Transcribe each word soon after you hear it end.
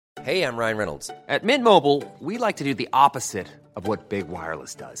Hey, I'm Ryan Reynolds. At Mint Mobile, we like to do the opposite of what Big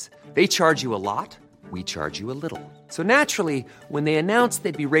Wireless does. They charge you a lot, we charge you a little. So naturally, when they announced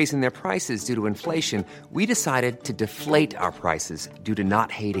they'd be raising their prices due to inflation, we decided to deflate our prices due to not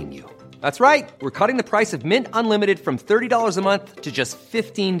hating you. That's right. We're cutting the price of Mint Unlimited from $30 a month to just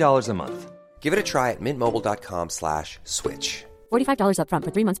 $15 a month. Give it a try at mintmobile.com/switch. $45 up front for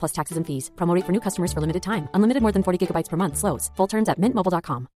 3 months plus taxes and fees. Promo rate for new customers for limited time. Unlimited more than 40 gigabytes per month. Slows full terms at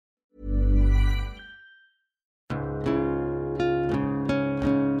mintmobile.com.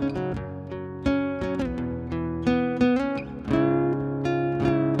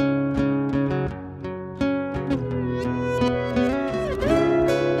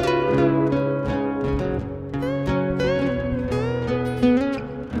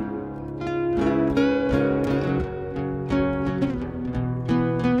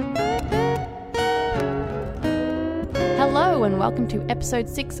 Hello and welcome to episode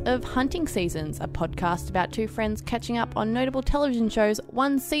 6 of Hunting Seasons, a podcast about two friends catching up on notable television shows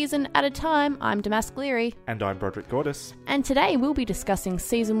one season at a time. I'm Damask Leary. And I'm Broderick Gordis. And today we'll be discussing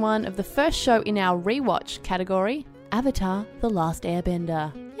season 1 of the first show in our rewatch category, Avatar: The Last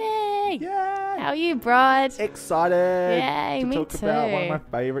Airbender. Yay! Yay! How are you, Brad? Excited Yay, to me talk too. about one of my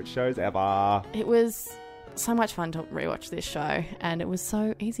favourite shows ever. It was so much fun to rewatch this show, and it was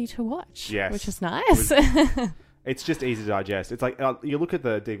so easy to watch, Yes. which is nice. It's just easy to digest. It's like, you look at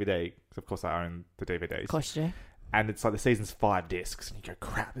the DVD, 'cause of course I own the DVDs. Of course you do. And it's like the season's 5 discs, and you go,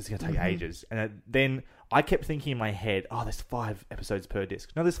 crap, this is going to take Mm-hmm. ages. And then I kept thinking in my head, oh, there's 5 episodes per disc.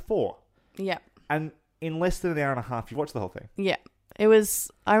 No, there's 4. Yeah. And in less than an hour and a half, you watch the whole thing. Yeah. It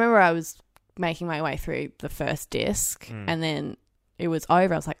was, I remember I was making my way through the first disc and then it was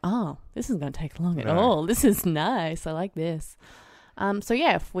over. I was like, oh, this isn't going to take long at all. This is nice. I like this. So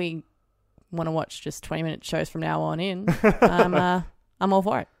yeah, if we want to watch just 20-minute shows from now on in, I'm all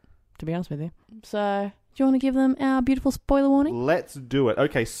for it, to be honest with you. So do you want to give them our beautiful spoiler warning? Let's do it.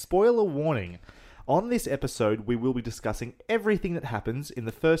 Okay, spoiler warning. On this episode, we will be discussing everything that happens in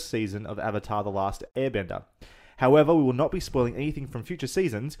the first season of Avatar: The Last Airbender. However, we will not be spoiling anything from future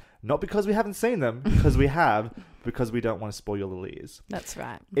seasons, not because we haven't seen them, because we have, because we don't want to spoil your little ears. That's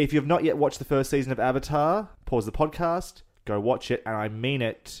right. If you have not yet watched the first season of Avatar, pause the podcast, go watch it, and I mean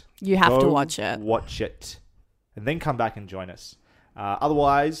it. You have to Go watch it. Watch it. And then come back and join us.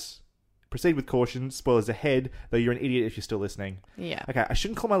 Otherwise, proceed with caution. Spoilers ahead, though you're an idiot if you're still listening. Yeah. Okay, I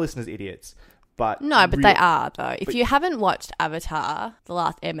shouldn't call my listeners idiots, but... No, but they are, though. If you haven't watched Avatar: The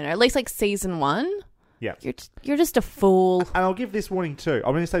Last Airbender, at least like season 1... Yeah. You're just a fool. And I'll give this warning too.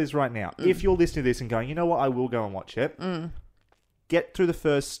 I'm going to say this right now. If you're listening to this and going, you know what, I will go and watch it, get through the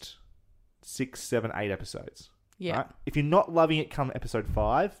first 6, 7, 8 episodes. Yeah. Right? If you're not loving it come episode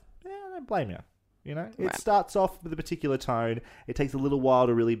 5, I don't blame you. You know, it Right. starts off with a particular tone. It takes a little while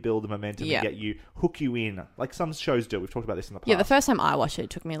to really build the momentum Yeah. and hook you in, like some shows do. We've talked about this in the past. Yeah, the first time I watched it, it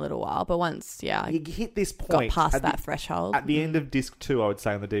took me a little while, but once, I you hit this got point past at that the, threshold. at the end of disc 2, I would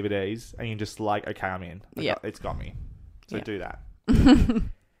say on the DVDs, and you're just like, okay, I'm in. Yeah. It's got me. So Yeah. do that.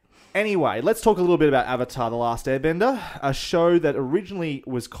 Anyway, let's talk a little bit about Avatar: The Last Airbender, a show that originally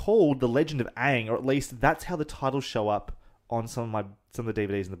was called The Legend of Aang, or at least that's how the titles show up on some of the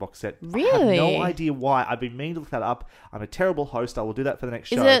DVDs in the box set. I have Really? no idea why. I've been meaning to look that up. I'm a terrible host. I will do that for the next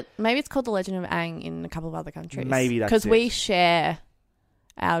show. Is it? Maybe it's called The Legend of Aang in a couple of other countries. Maybe that's because we it. share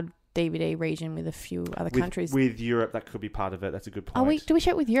our DVD region with a few other countries. With Europe, that could be part of it. That's a good point. Oh, do we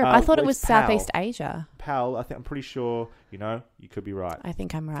share it with Europe? I thought it was with PAL. Southeast Asia. PAL, I'm pretty sure, you could be right. I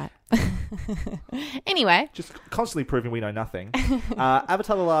think I'm right. Anyway, Just constantly proving we know nothing.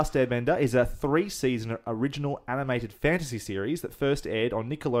 Avatar: The Last Airbender is a 3-season original animated fantasy series that first aired on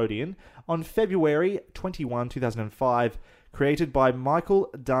Nickelodeon on February 21, 2005, created by Michael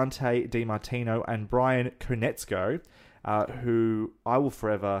Dante DiMartino and Brian Konietzko, who I will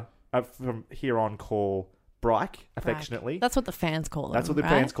forever, from here on, call Bryke, affectionately. that's what the fans call them. That's what the right?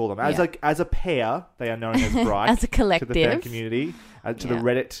 fans call them. As a pair, they are known as Bryke. As a collective. To the fan community, to the Yeah.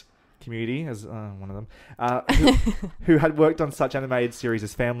 Reddit community, as one of them, who had worked on such animated series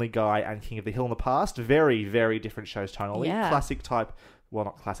as Family Guy and King of the Hill in the past. Very, very different shows tonally. Yeah. Classic type, well,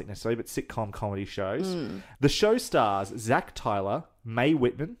 not classic necessarily, but sitcom comedy shows. The show stars Zach Tyler, Mae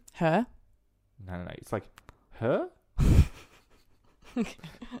Whitman. Her? No. It's like, her?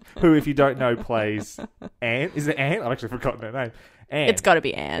 Who, if you don't know, plays Anne. Is it Anne? I've actually forgotten her name. Anne. It's got to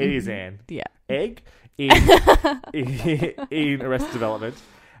be Anne. It is Anne. Yeah. Egg in Arrested Development.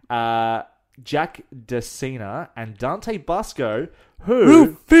 Jack DeCina and Dante Basco,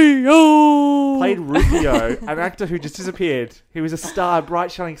 who played Rufio, an actor who just disappeared. He was a star,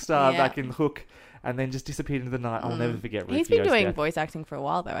 bright shining star Yeah. back in Hook. and then just disappeared into the night. I'll never forget Rufio's He's been doing death. voice acting for a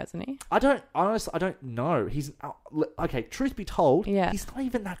while, though, hasn't he? I don't know. He's okay. Truth be told, Yeah. he's not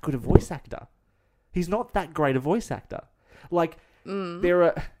even that good a voice actor. He's not that great a voice actor. Like there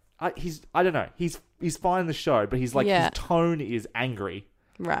are, I don't know. He's fine in the show, but he's like his tone is angry,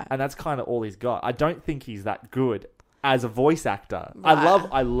 Right. and that's kind of all he's got. I don't think he's that good as a voice actor. Right.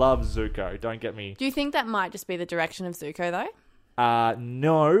 I love Zuko. Don't get me. Do you think that might just be the direction of Zuko, though?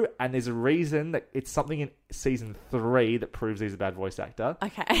 No, and there's a reason that it's something in season 3 that proves he's a bad voice actor.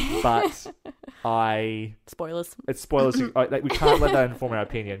 Okay. But Spoilers. it's spoilers. We can't let that inform our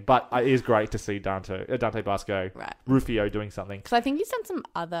opinion. But it is great to see Dante Basco, Right. Rufio doing something. Because I think he's done some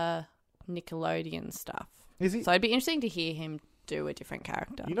other Nickelodeon stuff. Is he? So it'd be interesting to hear him do a different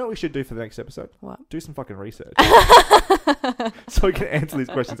character. You know what we should do for the next episode? What? Do some fucking research. So we can answer these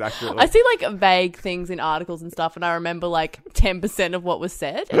questions accurately. I see like vague things in articles and stuff, and I remember like 10% of what was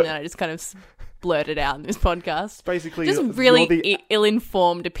said, and then I just kind of blurted out in this podcast. Basically, Just really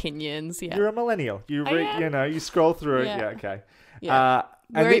ill-informed opinions. Yeah. You're a millennial. You I am. you scroll through Yeah. it. Yeah, okay. Yeah.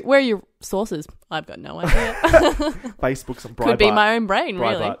 And Where are your sources? I've got no idea. Facebook's on Breitbart. Could be my own brain,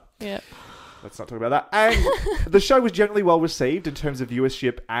 really. Breitbart. Yeah. Let's not talk about that. And the show was generally well received in terms of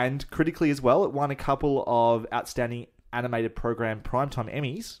viewership and critically as well. It won a couple of outstanding animated program primetime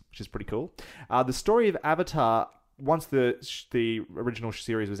Emmys, which is pretty cool. The story of Avatar, once the original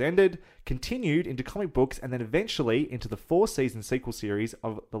series was ended, continued into comic books and then eventually into the 4-season sequel series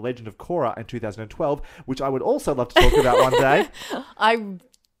of The Legend of Korra in 2012, which I would also love to talk about one day. I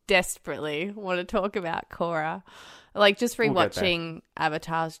desperately want to talk about Korra. Like, just We'll get rewatching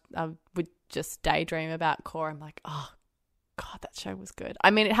Avatar, I would just daydream about Korra. I'm like, oh, God, that show was good.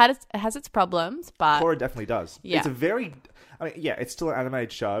 I mean, it has its problems, but... Korra definitely does. Yeah. It's a very... I mean, yeah, it's still an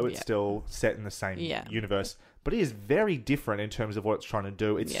animated show. It's Yeah. still set in the same Yeah. universe. But it is very different in terms of what it's trying to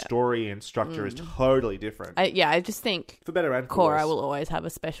do. Its Yeah. story and structure is totally different. I just think For better and for Korra worse. will always have a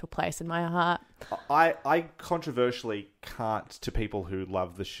special place in my heart. I controversially can't, to people who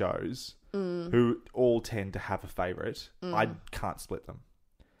love the shows, who all tend to have a favourite, I can't split them.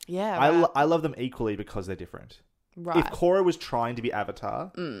 Yeah, right. I love them equally because they're different. Right. If Korra was trying to be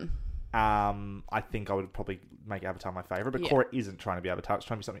Avatar, I think I would probably make Avatar my favourite. But Yeah. Korra isn't trying to be Avatar. It's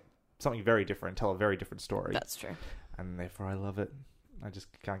trying to be something very different, tell a very different story. That's true. And therefore I love it. I just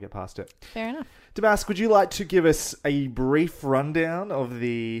can't get past it. Fair enough. Damask, would you like to give us a brief rundown of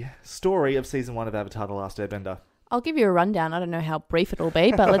the story of Season 1 of Avatar The Last Airbender? I'll give you a rundown. I don't know how brief it'll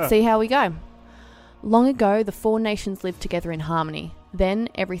be, but let's see how we go. Long ago, the 4 nations lived together in harmony. Then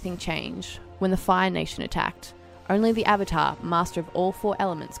everything changed when the Fire Nation attacked. Only the Avatar, master of all 4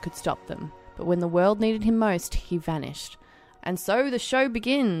 elements, could stop them. But when the world needed him most, he vanished. And so the show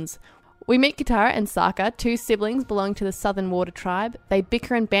begins. We meet Katara and Sokka, 2 siblings belonging to the Southern Water Tribe. They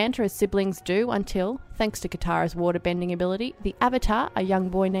bicker and banter as siblings do until, thanks to Katara's water-bending ability, the Avatar, a young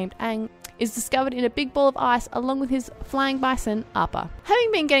boy named Aang, is discovered in a big ball of ice along with his flying bison, Appa.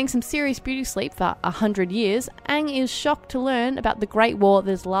 Having been getting some serious beauty sleep for 100 years, Aang is shocked to learn about the Great War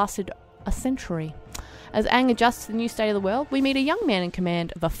that has lasted a century. As Aang adjusts to the new state of the world, we meet a young man in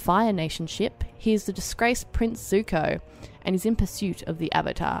command of a Fire Nation ship. He is the disgraced Prince Zuko, and is in pursuit of the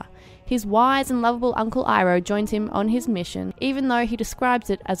Avatar. His wise and lovable Uncle Iroh joins him on his mission, even though he describes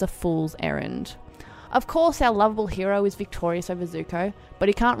it as a fool's errand. Of course, our lovable hero is victorious over Zuko, but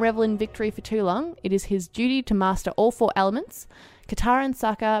he can't revel in victory for too long. It is his duty to master all 4 elements. Katara and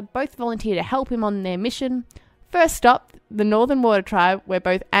Sokka both volunteer to help him on their mission. First stop, the Northern Water Tribe, where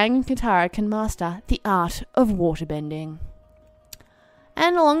both Aang and Katara can master the art of waterbending.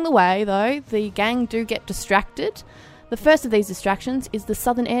 And along the way, though, the gang do get distracted. The first of these distractions is the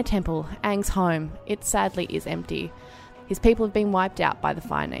Southern Air Temple, Aang's home. It sadly is empty. His people have been wiped out by the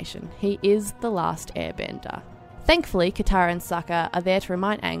Fire Nation. He is the last airbender. Thankfully, Katara and Sokka are there to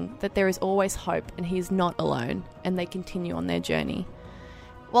remind Aang that there is always hope and he is not alone, and they continue on their journey.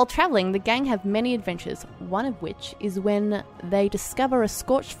 While travelling, the gang have many adventures, one of which is when they discover a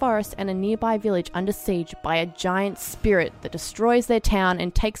scorched forest and a nearby village under siege by a giant spirit that destroys their town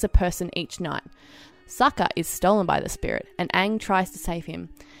and takes a person each night. Sokka is stolen by the spirit, and Aang tries to save him.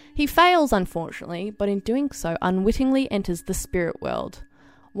 He fails, unfortunately, but in doing so unwittingly enters the spirit world.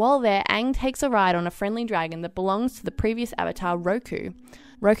 While there, Aang takes a ride on a friendly dragon that belongs to the previous avatar, Roku.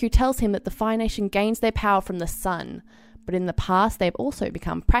 Roku tells him that the Fire Nation gains their power from the sun, but in the past they've also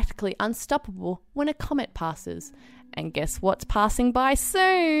become practically unstoppable when a comet passes. And guess what's passing by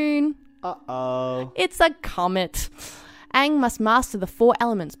soon? Uh-oh. It's a comet. Aang must master the 4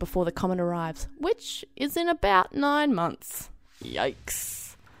 elements before the comet arrives, which is in about 9 months.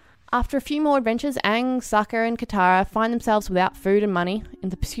 Yikes. After a few more adventures, Aang, Sokka and Katara find themselves without food and money. In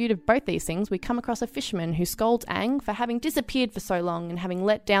the pursuit of both these things, we come across a fisherman who scolds Aang for having disappeared for so long and having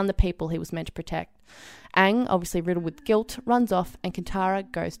let down the people he was meant to protect. Aang, obviously riddled with guilt, runs off and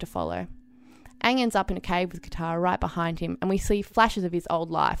Katara goes to follow. Aang ends up in a cave with Katara right behind him, and we see flashes of his old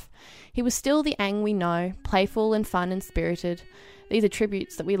life. He was still the Aang we know, playful and fun and spirited. These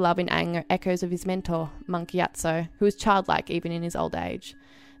attributes that we love in Aang are echoes of his mentor, Monk Gyatso, who was childlike even in his old age.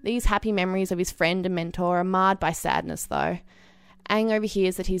 These happy memories of his friend and mentor are marred by sadness, though. Aang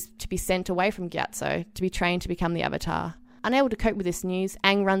overhears that he's to be sent away from Gyatso to be trained to become the Avatar. Unable to cope with this news,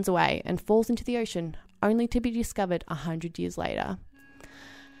 Aang runs away and falls into the ocean, only to be discovered 100 years later.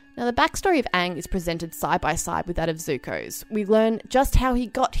 Now, the backstory of Aang is presented side by side with that of Zuko's. We learn just how he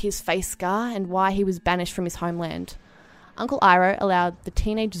got his face scar and why he was banished from his homeland. Uncle Iroh allowed the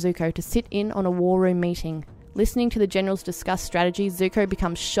teenage Zuko to sit in on a war room meeting. Listening to the generals discuss strategy, Zuko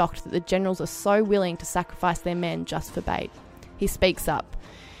becomes shocked that the generals are so willing to sacrifice their men just for bait. He speaks up.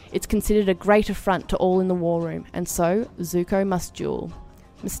 It's considered a great affront to all in the war room, and so Zuko must duel.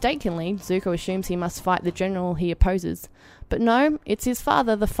 Mistakenly, Zuko assumes he must fight the general he opposes, but no, it's his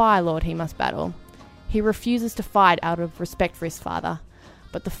father, the Fire Lord, he must battle. He refuses to fight out of respect for his father,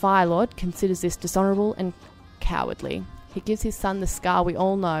 but the Fire Lord considers this dishonourable and cowardly. He gives his son the scar we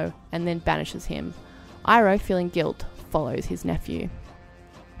all know, and then banishes him. Iroh, feeling guilt, follows his nephew.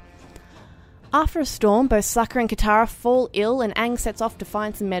 After a storm, both Sokka and Katara fall ill and Aang sets off to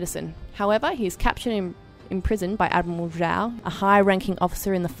find some medicine. However, he is captured and imprisoned by Admiral Zhao, a high-ranking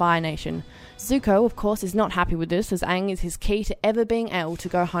officer in the Fire Nation. Zuko, of course, is not happy with this, as Aang is his key to ever being able to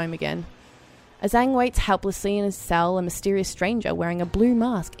go home again. As Aang waits helplessly in his cell, a mysterious stranger wearing a blue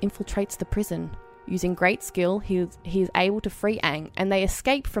mask infiltrates the prison. Using great skill, he is able to free Aang, and they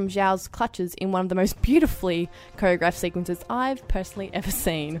escape from Zhao's clutches in one of the most beautifully choreographed sequences I've personally ever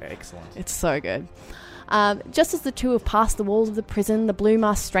seen. Excellent. It's so good. Just as the two have passed the walls of the prison, the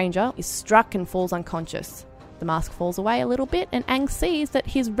blue-masked stranger is struck and falls unconscious. The mask falls away a little bit, and Aang sees that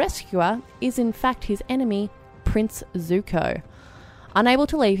his rescuer is in fact his enemy, Prince Zuko. Unable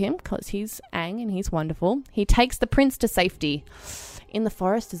to leave him, because he's Aang and he's wonderful, he takes the prince to safety. In the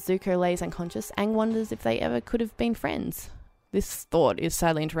forest, as Zuko lays unconscious, Aang wonders if they ever could have been friends. This thought is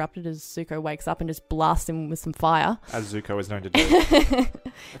sadly interrupted as Zuko wakes up and just blasts him with some fire. As Zuko is known to do.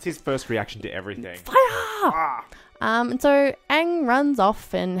 That's his first reaction to everything. Fire! Ah! And so Aang runs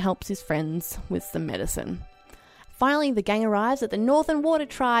off and helps his friends with some medicine. Finally, the gang arrives at the Northern Water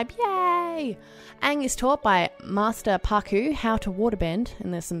Tribe. Yay! Aang is taught by Master Paku how to waterbend,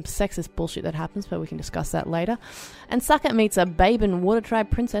 and there's some sexist bullshit that happens, but we can discuss that later. And Sokka meets a Baban Water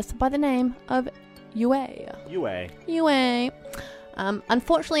Tribe princess by the name of Yue. Yue.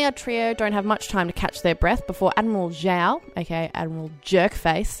 Unfortunately, our trio don't have much time to catch their breath before Admiral Zhao, aka Admiral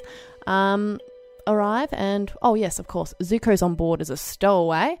Jerkface, arrive, and, oh yes, of course, Zuko's on board as a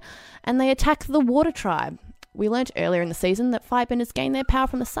stowaway, and they attack the Water Tribe. We learnt earlier in the season that firebenders gain their power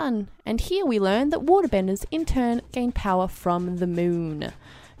from the sun, and here we learn that waterbenders in turn gain power from the moon.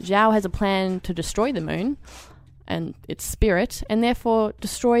 Zhao has a plan to destroy the moon and its spirit, and therefore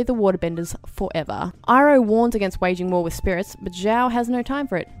destroy the waterbenders forever. Iroh warns against waging war with spirits, but Zhao has no time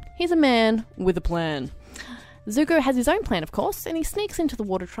for it. He's a man with a plan. Zuko has his own plan, of course, and he sneaks into the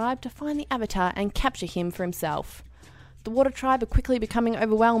Water Tribe to find the Avatar and capture him for himself. The Water Tribe are quickly becoming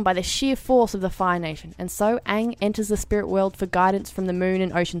overwhelmed by the sheer force of the Fire Nation, and so Aang enters the spirit world for guidance from the moon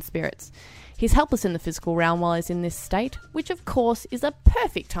and ocean spirits. He's helpless in the physical realm while he's in this state, which of course is a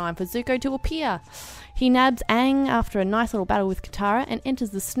perfect time for Zuko to appear. He nabs Aang after a nice little battle with Katara and enters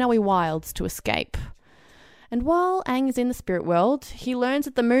the snowy wilds to escape. And while Aang is in the spirit world, he learns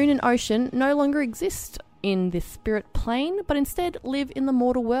that the moon and ocean no longer exist in this spirit plane, but instead live in the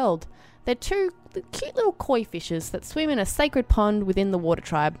mortal world. They're two cute little koi fishes that swim in a sacred pond within the Water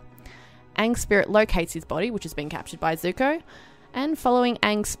Tribe. Aang's spirit locates his body, which has been captured by Zuko, and following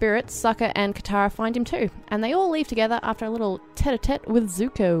Aang's spirit, Sokka and Katara find him too, and they all leave together after a little tete-a-tete with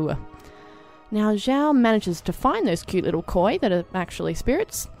Zuko. Now Zhao manages to find those cute little koi that are actually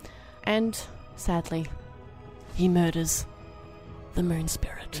spirits, and sadly, he murders the moon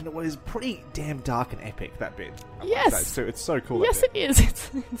spirit. And it was pretty damn dark and epic, that bit. Yes. It's so cool. Yes, it is.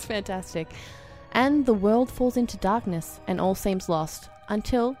 It's fantastic. And the world falls into darkness and all seems lost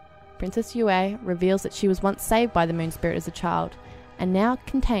until Princess Yue reveals that she was once saved by the moon spirit as a child and now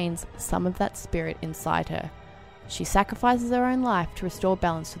contains some of that spirit inside her. She sacrifices her own life to restore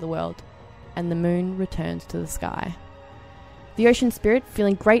balance to the world, and the moon returns to the sky. The ocean spirit,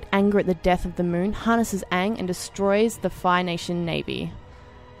 feeling great anger at the death of the moon, harnesses Aang and destroys the Fire Nation navy.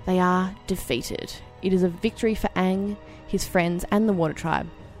 They are defeated. It is a victory for Aang, his friends, and the Water Tribe.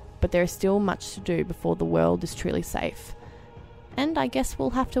 but there is still much to do before the world is truly safe. And I guess we'll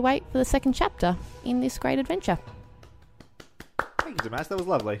have to wait for the second chapter in this great adventure. Thank you, Damas. That was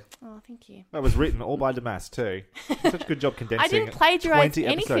lovely. Oh, thank you. That was written all by Damas too. Such a good job condensing. I didn't plagiarize 20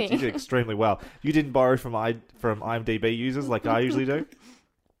 episodes. anything. You did extremely well. You didn't borrow from IMDb users like I usually do.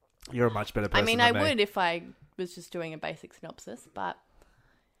 You're a much better person. I mean, than I me. would if I was just doing a basic synopsis, but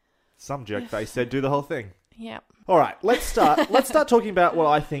Some jerkface said do the whole thing. yeah. All right, let's start. Let's start talking about what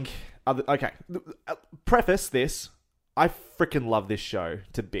I think. Okay, preface this. I freaking love this show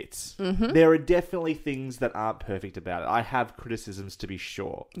to bits. Mm-hmm. There are definitely things that aren't perfect about it. I have criticisms to be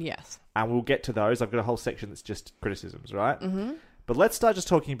sure. Yes. And we'll get to those. I've got a whole section that's just criticisms, right? Mm-hmm. But let's start just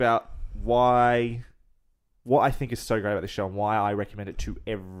talking about what I think is so great about this show and why I recommend it to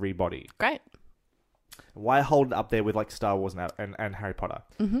everybody. Great. Why I hold it up there with like Star Wars and Harry Potter.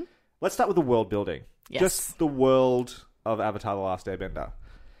 Mm-hmm. Let's start with the world building. Yes. Just the world of Avatar: The Last Airbender.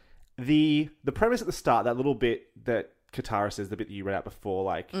 The premise at the start, that little bit that Katara says, the bit that you read out before,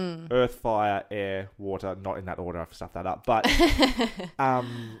 like earth, fire, air, water, not in that order, I've stuffed that up, but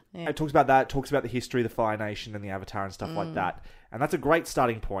it talks about that, talks about the history of the Fire Nation and the Avatar and stuff like that. And that's a great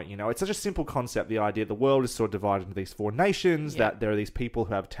starting point, you know. It's such a simple concept, the idea the world is sort of divided into these 4 nations, that there are these people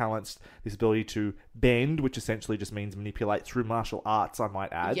who have talents, this ability to bend, which essentially just means manipulate through martial arts, I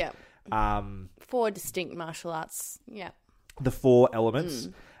might add. Yeah. 4 distinct martial arts. Yeah. The 4 elements.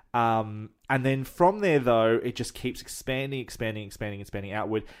 And then from there, though, it just keeps expanding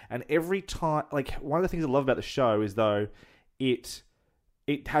outward. And every time, like, one of the things I love about the show is, though, it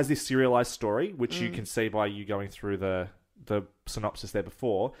has this serialized story, which you can see by you going through the synopsis there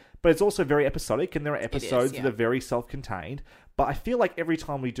before. But it's also very episodic, and there are episodes that are very self-contained. But I feel like every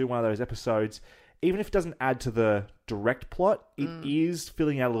time we do one of those episodes, even if it doesn't add to the direct plot, it is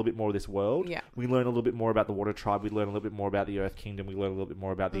filling out a little bit more of this world. Yeah. We learn a little bit more about the Water Tribe. We learn a little bit more about the Earth Kingdom. We learn a little bit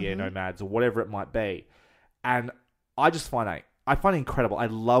more about the Air Nomads or whatever it might be. And I just find it incredible. I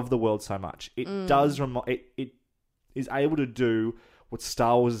love the world so much. It does it is able to do what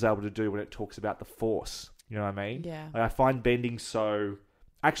Star Wars is able to do when it talks about the Force. You know what I mean? Yeah. Like, I find bending so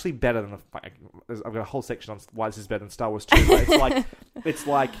actually better than I've got a whole section on why this is better than Star Wars 2. But it's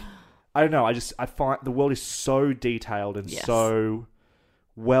like I don't know. I find the world is so detailed and so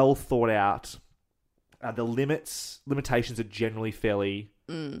well thought out. The limitations are generally fairly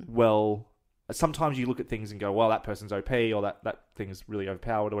well. Sometimes you look at things and go, "Well, that person's OP," or that thing is really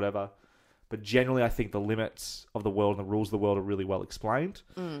overpowered, or whatever. But generally, I think the limits of the world and the rules of the world are really well explained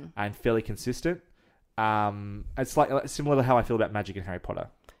and fairly consistent. It's like similar to how I feel about magic and Harry Potter.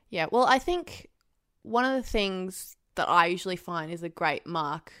 Yeah. Well, I think one of the things that I usually find is a great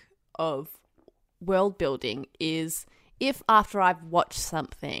mark of world building is if after I've watched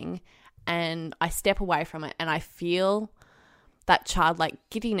something and I step away from it and I feel that childlike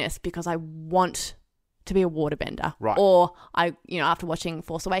giddiness because I want to be a waterbender, right? Or after watching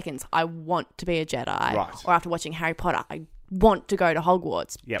Force Awakens, I want to be a Jedi, right? Or after watching Harry Potter, I want to go to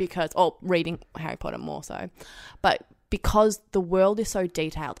Hogwarts or reading Harry Potter more so, but because the world is so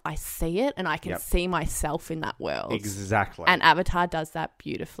detailed, I see it and I can see myself in that world. Exactly. And Avatar does that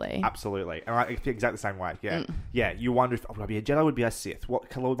beautifully. Absolutely. And exactly the same way. Yeah. Yeah. You wonder if would I be a Jedi or would I be a Sith? What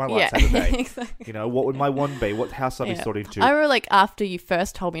colour would my lightsaber be? Exactly. You know, what would my wand be? What house would I be sorted to? I remember after you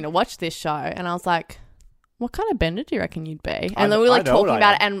first told me to watch this show and I was like, what kind of bender do you reckon you'd be? And then we were talking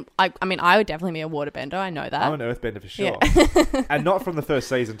about it, and I would definitely be a waterbender. I know that. I'm an earthbender for sure. Yeah. And not from the first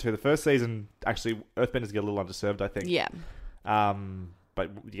season too. The first season, actually, earthbenders get a little underserved, I think. Yeah. But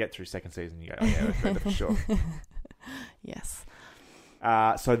you get through second season, you go, oh yeah, earthbender for sure. Yes.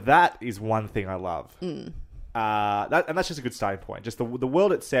 So that is one thing I love. And that's just a good starting point. Just the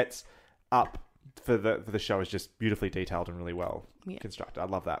world it sets up for the show is just beautifully detailed and really well constructed. I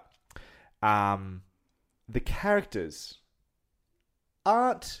love that. The characters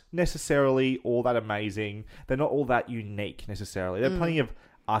aren't necessarily all that amazing. They're not all that unique necessarily. There are plenty of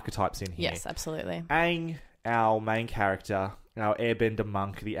archetypes in here. Yes, absolutely. Aang, our main character, our airbender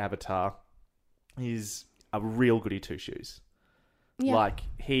monk, the Avatar, is a real goody two-shoes. Yeah. Like,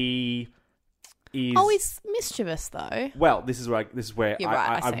 he is... Oh, he's mischievous, though. Well, this is where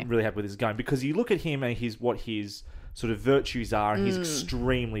I'm really happy with this going. Because you look at him and what his sort of virtues are, and he's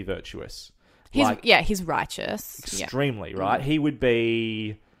extremely virtuous. He's righteous. Extremely, right? He would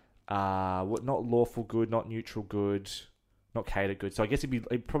be not lawful good, not neutral good, not cater good. So I guess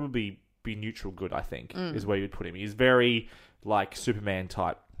he'd probably be neutral good, I think, is where you'd put him. He's very like Superman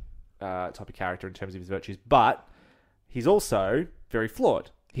type of character in terms of his virtues, but he's also very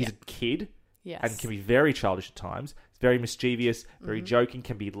flawed. He's a kid and can be very childish at times. He's very mischievous, very joking,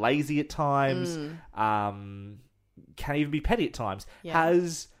 can be lazy at times, can even be petty at times. Yeah.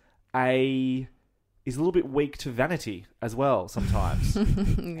 Has is a little bit weak to vanity as well sometimes.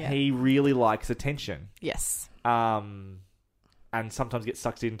 Yeah. He really likes attention. Yes. And sometimes gets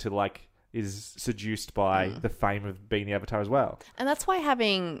sucked into, like, is seduced by the fame of being the Avatar as well. And that's why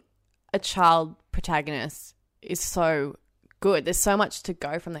having a child protagonist is so good. There's so much to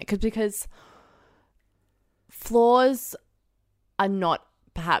go from there. Because flaws are not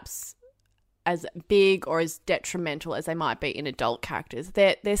perhaps as big or as detrimental as they might be in adult characters.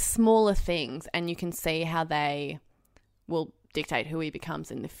 They're smaller things, and you can see how they will dictate who he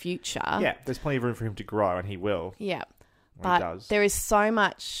becomes in the future. Yeah, there's plenty of room for him to grow, and he will. Yeah. When he But does. there is so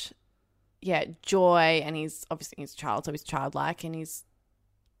much, joy, and he's a child, so he's childlike, and he's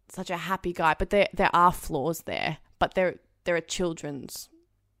such a happy guy. But there are flaws there, but there are child's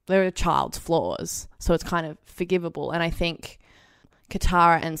flaws, so it's kind of forgivable. And I think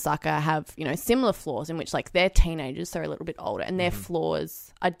Katara and Sokka have, similar flaws in which, like, they're teenagers, so they're a little bit older, and their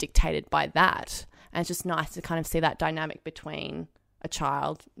flaws are dictated by that. And it's just nice to kind of see that dynamic between a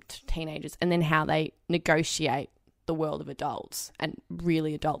child, teenagers, and then how they negotiate the world of adults and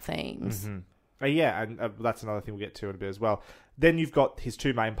really adult themes. Yeah, and that's another thing we'll get to in a bit as well. Then you've got his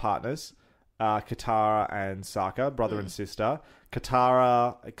two main partners, Katara and Sokka, brother and sister.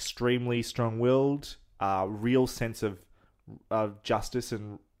 Katara, extremely strong-willed, real sense of justice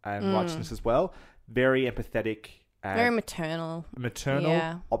and righteousness as well. Very empathetic. Very maternal.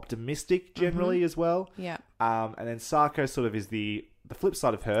 Yeah. Optimistic generally as well. Yeah. And then Sokka sort of is the flip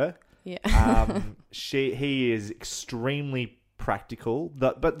side of her. Yeah. He is extremely practical,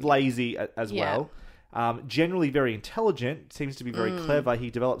 but lazy as well. Generally very intelligent, seems to be very clever. He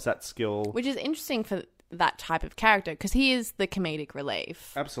develops that skill. Which is interesting for that type of character, because he is the comedic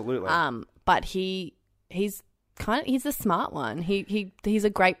relief. Absolutely. But he's the smart one. He's a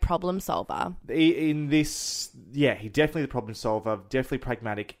great problem solver. In this, he definitely the problem solver, definitely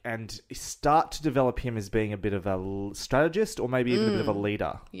pragmatic, and start to develop him as being a bit of a strategist or maybe even a bit of a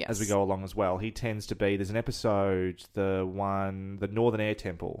leader as we go along as well. He tends to be, there's an episode, the Northern Air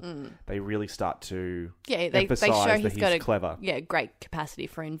Temple, they really start to emphasize they show that he's clever. Great capacity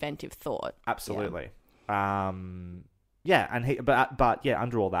for inventive thought. Absolutely. And he, but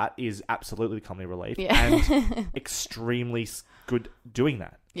under all that is absolutely the comedy relief and extremely good doing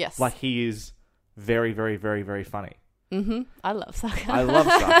that. Yes, like he is very, very, very, very funny. I love Sokka. I love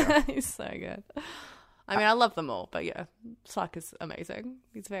Sokka. He's so good. I mean, I love them all, but Sokka's amazing.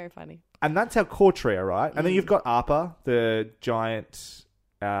 He's very funny. And that's our core trio, right? And then you've got Appa, the giant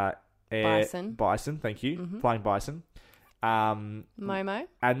bison. Thank you, flying bison. Momo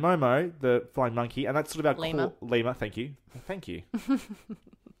and Momo, the flying monkey, and that's sort of our Lima. Lima, thank you. See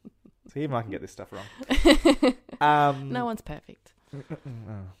if I can get this stuff wrong. No one's perfect.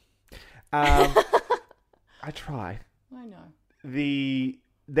 I try. I know.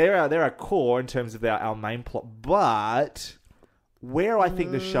 They're our core in terms of our main plot, but where I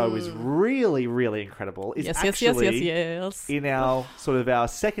think the show is really, really incredible is actually in our sort of our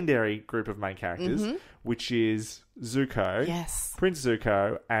secondary group of main characters, which is Zuko, Prince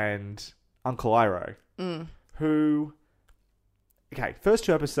Zuko, and Uncle Iroh, who, first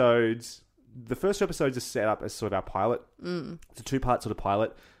two episodes, the first two episodes are set up as sort of our pilot. It's a two-part sort of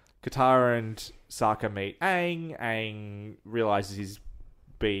pilot. Katara and Sokka meet Aang. Aang realizes he's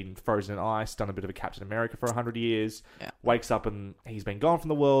been frozen in ice, done a bit of a Captain America for 100 years, wakes up and he's been gone from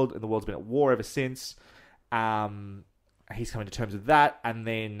the world, and the world's been at war ever since. He's coming to terms with that, and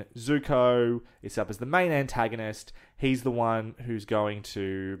then Zuko is up as the main antagonist. He's the one who's going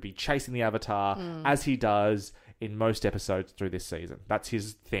to be chasing the Avatar, as he does in most episodes through this season. That's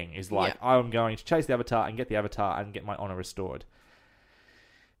his thing, is like, I'm going to chase the Avatar and get the Avatar and get my honor restored.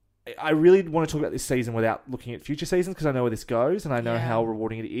 I really want to talk about this season without looking at future seasons, because I know where this goes and I know how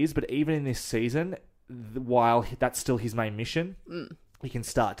rewarding it is. But even in this season, while that's still his main mission, we can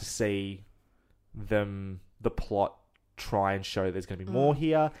start to see the plot try and show there's going to be more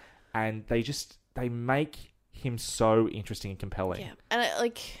here, and they make him so interesting and compelling. Yeah,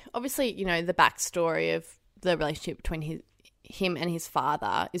 and obviously, the backstory of the relationship between him and his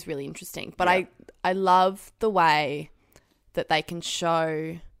father is really interesting. But I love the way that they can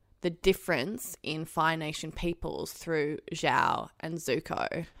show the difference in Fire Nation peoples through Zhao and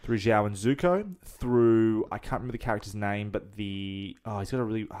Zuko. Through, I can't remember the character's name, but he's got a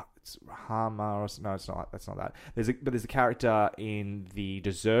really, it's Hama, no, it's not, that's not that. There's a character in the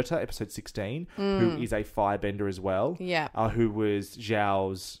Deserter, episode 16, who is a firebender as well. Yeah. Who was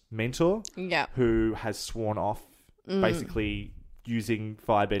Zhao's mentor. Yeah. Who has sworn off, basically using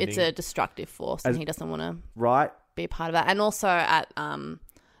firebending. It's a destructive force, and he doesn't want to be a part of that. And also at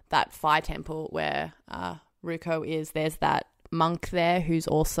that fire temple where Ruko is, there's that monk there who's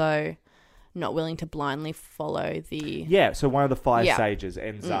also not willing to blindly follow the... Yeah, so one of the five Yeah. sages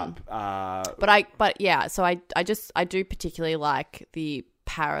ends up... So I do particularly like the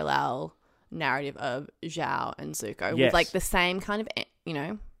parallel narrative of Zhao and Zuko Yes. with like the same kind of,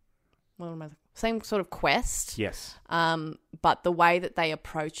 same sort of quest. yes. But the way that they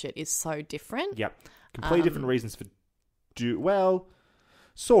approach it is so different. Yep. Completely different reasons for... Well,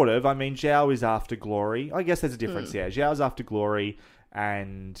 sort of. I mean, Zhao is after glory. I guess there's a difference, yeah. Zhao's after glory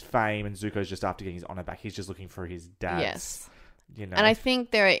and fame, and Zuko's just after getting his honor back. He's just looking for his dad. Yes. You know. And I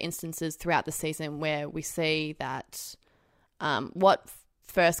think there are instances throughout the season where we see that what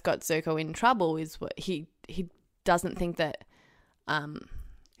first got Zuko in trouble is what he doesn't think that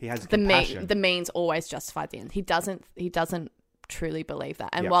he has the compassion. the means always justify the end. He doesn't truly believe that.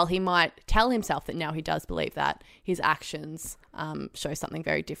 And Yep. while he might tell himself that now he does believe that, his actions show something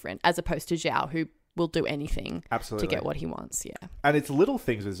very different, as opposed to Zhao, who will do anything Absolutely. to get what he wants. Yeah. And it's little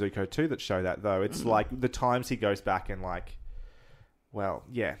things with Zuko too that show that, though. It's like the times he goes back and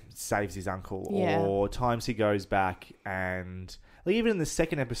saves his uncle, Yeah. or times he goes back and like, even in the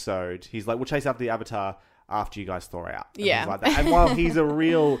second episode, he's like, "We'll chase after the Avatar after you guys thaw out." And Yeah. things like that. And while he's a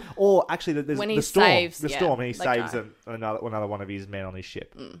real, or actually, there's When he the storm, saves- the yeah, storm, and he that saves guy. another one of his men on his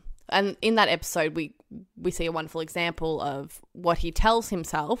ship. And in that episode, we see a wonderful example of what he tells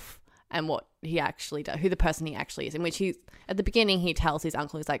himself and what he actually does, who the person he actually is. In which at the beginning, he tells his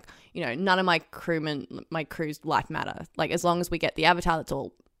uncle, he's like, none of my crew's life matter. Like, as long as we get the Avatar, that's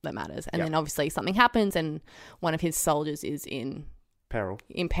all that matters. And Yeah. then obviously something happens, and one of his soldiers is in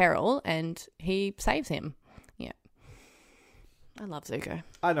peril, and he saves him. Yeah, I love Zuko.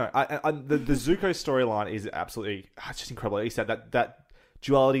 I know. The Zuko storyline is absolutely it's just incredible. He said that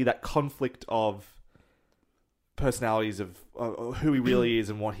duality, that conflict of personalities of who he really is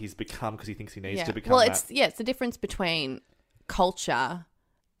and what he's become because he thinks he needs to become. Well, that. it's the difference between culture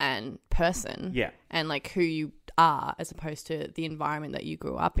and person. Yeah. And like who you are as opposed to the environment that you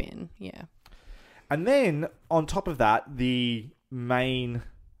grew up in. Yeah. And then on top of that, the main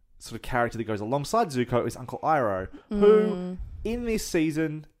sort of character that goes alongside Zuko is Uncle Iroh, who in this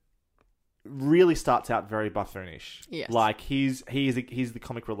season really starts out very buffoonish. Yes. Like he's the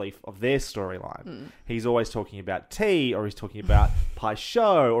comic relief of their storyline. He's always talking about tea, or he's talking about pai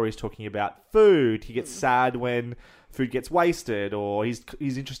sho, or he's talking about food. He gets sad when food gets wasted, or he's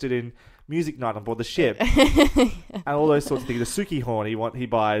interested in music night on board the ship, and all those sorts of things. The Suki horn he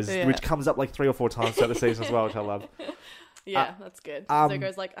buys, Yeah. which comes up like 3 or 4 times throughout the season as well, which I love. Yeah, that's good.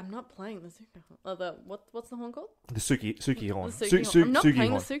 Zuko's like, I'm not playing the Zuko horn. Oh, what's the horn called? The Suki horn. The Suki horn. I'm not Suki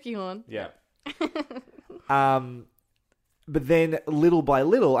playing horn. the Suki horn. Yeah. But then little by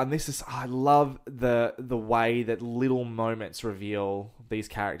little, and this is, I love the way that little moments reveal these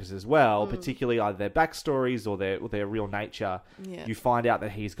characters as well, particularly either their backstories or their real nature. Yeah. You find out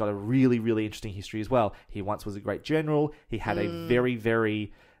that he's got a really, really interesting history as well. He once was a great general. He had a very,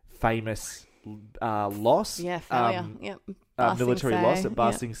 very famous loss. Yeah, failure. Yep. Military Ba loss Sing at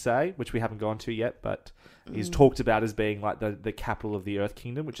Ba Se. Sing Se, which we haven't gone to yet, but is talked about as being like the capital of the Earth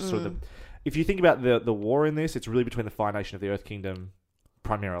Kingdom, which is sort of if you think about the war in this, it's really between the Fire Nation of the Earth Kingdom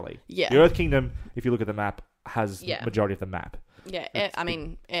primarily. Yeah. The Earth Kingdom, if you look at the map, has the Yeah. majority of the map. Yeah, I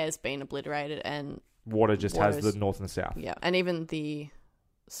mean, air's been obliterated, and Water just has Water's- the north and the south. yeah, and even the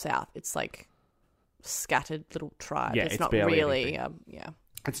south, it's like scattered little tribes. Yeah, it's it's not barely really. anything. Yeah,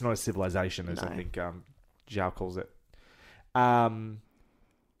 It's not a civilization, as I No. think Zhao calls it.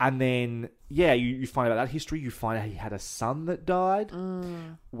 And then, yeah, you find out that history. You find out he had a son that died,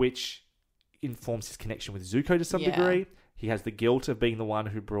 which informs his connection with Zuko to some Yeah. degree. He has the guilt of being the one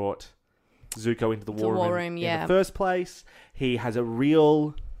who brought Zuko into the The war war room room, in yeah. the first place. He has a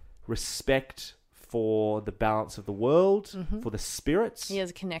real respect for the balance of the world, for the spirits. he has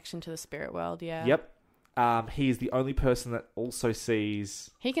a connection to the spirit world. Yeah. Yep. He is the only person that also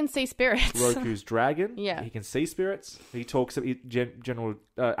sees He can see spirits. Roku's dragon. Yeah. He can see spirits. He talks. General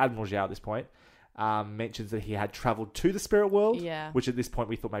Admiral Zhao at this point mentions that he had travelled to the spirit world. Yeah. Which at this point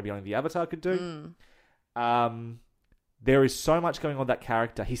we thought maybe only the Avatar could do. There is so much going on with that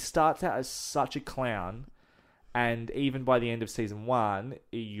character. He starts out as such a clown, and even by the end of season 1,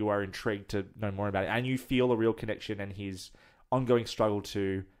 you are intrigued to know more about it, and you feel a real connection and his ongoing struggle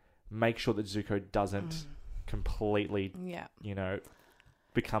to make sure that Zuko doesn't completely, Yeah.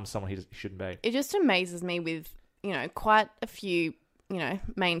 become someone he shouldn't be. It just amazes me with, quite a few,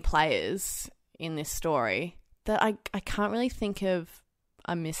 main players in this story that I can't really think of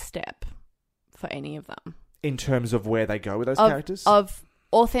a misstep for any of them. In terms of where they go with those characters? Of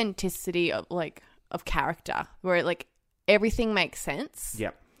authenticity of character, where like everything makes sense.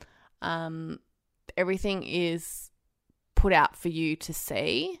 Yep. Everything is put out for you to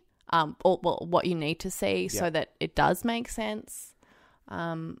see, or well, what you need to see so that it does make sense.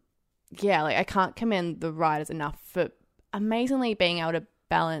 Like I can't commend the writers enough for amazingly being able to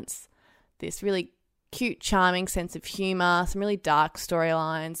balance this really cute, charming sense of humor, some really dark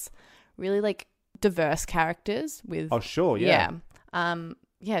storylines, really like diverse characters with. Oh, sure, yeah.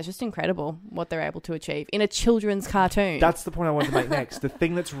 It's just incredible what they're able to achieve in a children's cartoon. That's the point I wanted to make next. The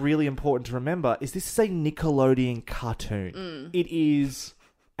thing that's really important to remember is this is a Nickelodeon cartoon. It is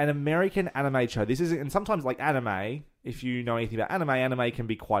an American anime show. This is, and sometimes like anime, if you know anything about anime can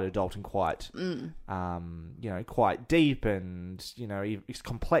be quite adult and quite, quite deep and, it's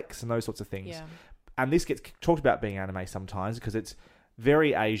complex and those sorts of things. Yeah. And this gets talked about being anime sometimes because it's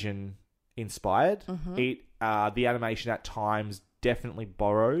very Asian inspired. The animation at times definitely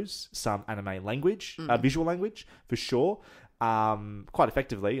borrows some anime language, visual language for sure, quite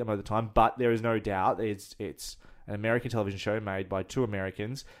effectively a lot of the time. But there is no doubt it's an American television show made by two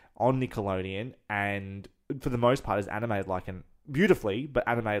Americans on Nickelodeon, and for the most part is animated beautifully, but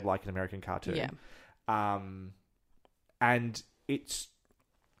animated like an American cartoon. Yeah. And it's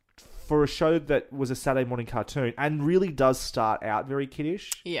for a show that was a Saturday morning cartoon and really does start out very kiddish.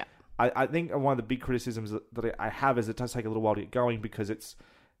 Yeah. I think one of the big criticisms that I have is it does take a little while to get going because it's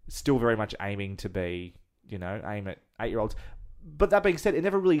still very much aiming to be, aim at 8-year-olds. But that being said, it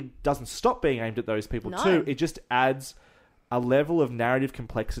never really doesn't stop being aimed at those people too. It just adds a level of narrative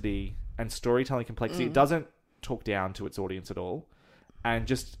complexity and storytelling complexity. It doesn't talk down to its audience at all. And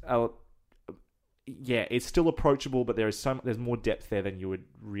just, it's still approachable, but there's more depth there than you would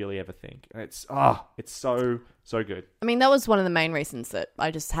really ever think. And it's so good. I mean, that was one of the main reasons that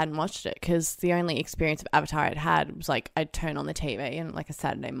I just hadn't watched it, because the only experience of Avatar I'd had was like I'd turn on the TV and like a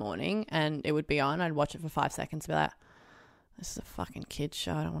Saturday morning and it would be on. I'd watch it for 5 seconds and be like, this is a fucking kid's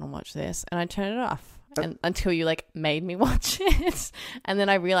show. I don't want to watch this. And I'd turn it off until you like made me watch it. And then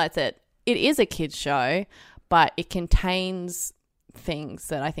I realized that it is a kid's show, but it contains things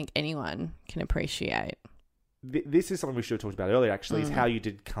that I think anyone can appreciate. This is something we should have talked about earlier, actually, is how you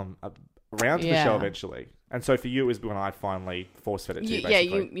did come around to the show eventually. And so for you, it was when I finally force-fed it to you,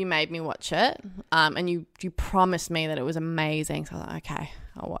 basically. Yeah, you made me watch it, and you promised me that it was amazing. So I was like, okay,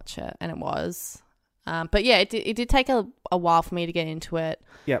 I'll watch it. And it was. But yeah, it did take a while for me to get into it.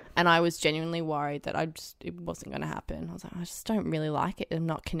 Yep. And I was genuinely worried that it wasn't going to happen. I was like, I just don't really like it. I'm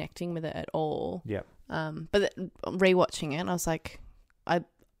not connecting with it at all. Yep. But rewatching it, I was like, I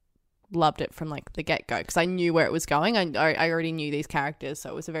loved it from like the get-go because I knew where it was going. I already knew these characters, so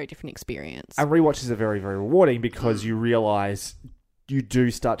it was a very different experience. And rewatches are very, very rewarding because you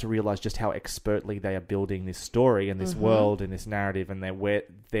do start to realize just how expertly they are building this story and this world and this narrative, and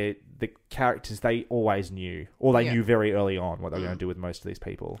the characters they always knew, or they knew very early on what they were going to do with most of these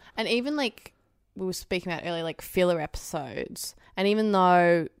people. And even like we were speaking about earlier, like filler episodes, and even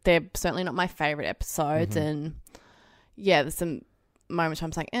though they're certainly not my favorite episodes, and there's some moments where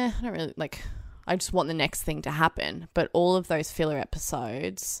I'm like, I don't really like. I just want the next thing to happen. But all of those filler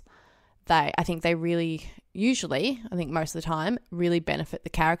episodes, I think most of the time, really benefit the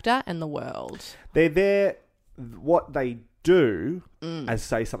character and the world. They're there. What they do, as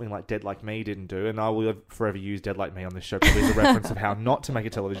say something like Dead Like Me didn't do, and I will forever use Dead Like Me on this show because it's a reference of how not to make a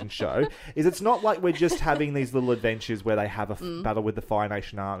television show, is it's not like we're just having these little adventures where they have a battle with the Fire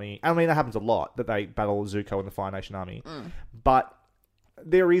Nation Army. I mean, that happens a lot, that they battle Zuko and the Fire Nation Army. But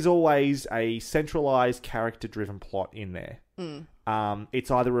there is always a centralized character-driven plot in there.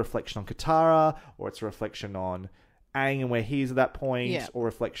 It's either a reflection on Katara, or it's a reflection on Aang and where he is at that point, or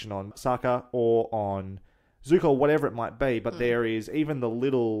reflection on Sokka, or on Zuko, or whatever it might be. But there is, even the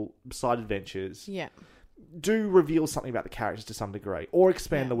little side adventures do reveal something about the characters to some degree, or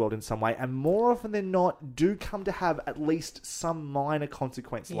expand the world in some way, and more often than not do come to have at least some minor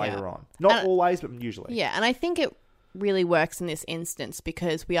consequence later on. Not always, but usually. Yeah, and I think it really works in this instance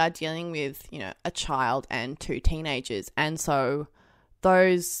because we are dealing with, a child and two teenagers, and so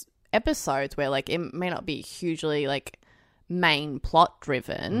those episodes where like it may not be hugely like main plot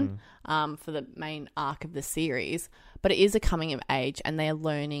driven for the main arc of the series, but it is a coming of age and they're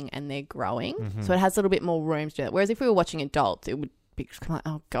learning and they're growing, so it has a little bit more room to do that. Whereas if we were watching adults, it would be like,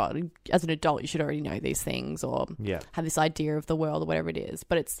 oh god, as an adult you should already know these things or have this idea of the world or whatever it is.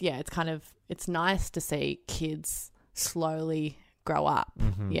 But it's nice to see kids slowly grow up.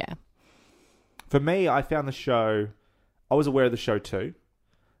 For me, I found the show, I was aware of the show too.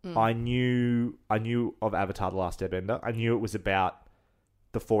 I knew of Avatar: The Last Airbender. I knew it was about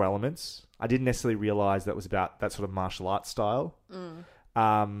the four elements. I didn't necessarily realize that it was about that sort of martial arts style.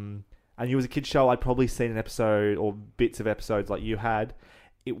 I knew it was a kid's show. I'd probably seen an episode or bits of episodes like you had.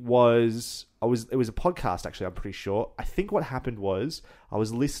 it was a podcast, actually, I'm pretty sure. I think what happened was I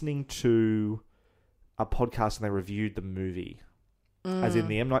was listening to a podcast and they reviewed the movie. As in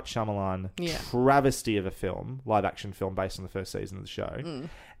the M. Night Shyamalan travesty of a film, live action film based on the first season of the show.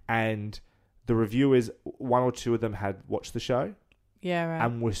 And the reviewers, one or two of them had watched the show. Yeah, right.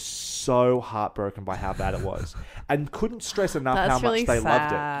 And were so heartbroken by how bad it was. And couldn't stress enough That's how really much they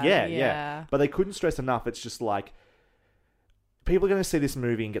loved sad. it. Yeah. Yeah. But they couldn't stress enough. It's just like, people are going to see this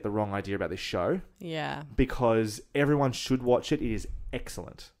movie and get the wrong idea about this show. Yeah. Because everyone should watch it. It is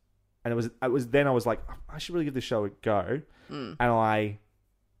excellent. And I was like, I should really give this show a go. And I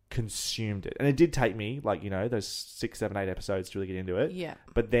consumed it. And it did take me, like, those 6, 7, 8 episodes to really get into it. Yeah.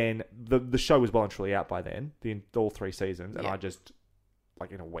 But then the show was well and truly out by then, all 3 seasons. And I just,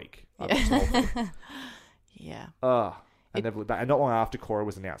 like, in a week, I watched the whole thing. Yeah. I never looked back. And not long after Korra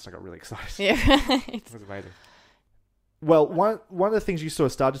was announced, I got really excited. Yeah. It was amazing. Well, one of the things you sort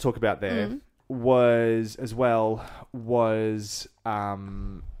of started to talk about there was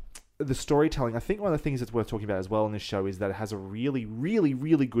the storytelling. I think one of the things that's worth talking about as well in this show is that it has a really, really,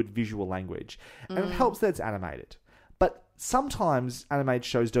 really good visual language. And it helps that it's animated. But sometimes animated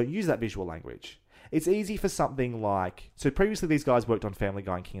shows don't use that visual language. It's easy for something like... So previously these guys worked on Family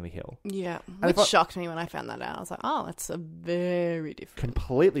Guy and King of the Hill. Yeah. Which shocked me when I found that out. I was like, oh, that's a very different...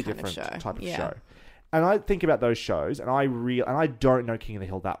 Completely different type of show. And I think about those shows, and I don't know King of the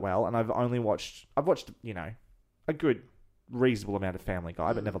Hill that well, and I've watched, a good, reasonable amount of Family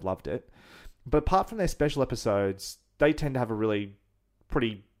Guy, but never loved it. But apart from their special episodes, they tend to have a really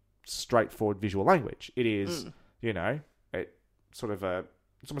pretty straightforward visual language. It is, it's almost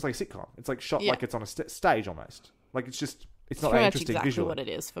like a sitcom. It's like shot like it's on a stage almost. Like it's not that interesting exactly visually. What it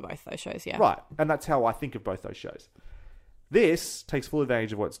is for both those shows, yeah. Right, and that's how I think of both those shows. This takes full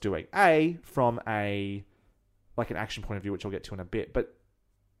advantage of what it's doing. From an action point of view, which I'll get to in a bit. But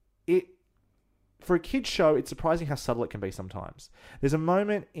for a kid's show, it's surprising how subtle it can be sometimes. There's a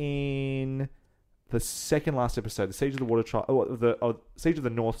moment in the second last episode, the Siege of the Water Siege of the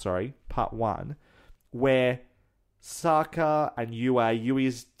North, part 1, where Sokka and Yui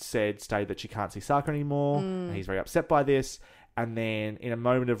has stated that she can't see Sokka anymore, and he's very upset by this. And then in a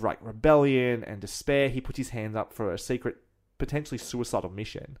moment of rebellion and despair, he puts his hands up for a secret, potentially suicidal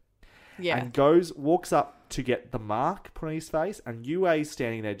mission. Yeah. And walks up to get the mark put on his face, and Yue's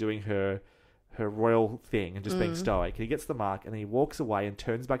standing there doing her royal thing and just being stoic. And he gets the mark, and then he walks away and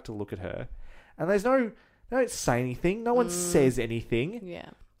turns back to look at her. And they don't say anything. No one says anything. Yeah.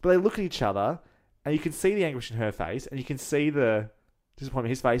 But they look at each other, and you can see the anguish in her face, and you can see the disappointment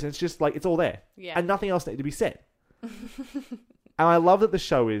in his face, and it's just like, it's all there. Yeah. And nothing else needs to be said. And I love that the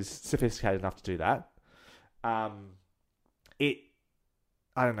show is sophisticated enough to do that. I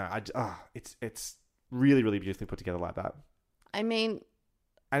don't know. It's really, really beautifully put together like that. I mean...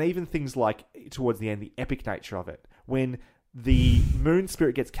 And even things like, towards the end, the epic nature of it. When the moon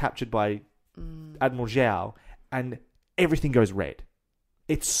spirit gets captured by Admiral Zhao, and everything goes red.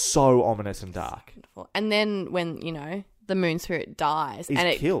 It's so ominous and dark. And then when, the moon spirit dies...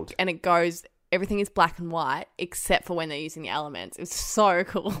 He's killed. And it goes... Everything is black and white, except for when they're using the elements. It's so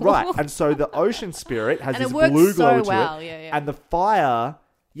cool. Right. And so the ocean spirit has and this it works blue glow so to well. it. Yeah. And the fire...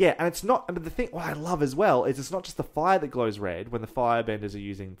 Yeah, and it's not... But the thing... What I love as well is it's not just the fire that glows red when the firebenders are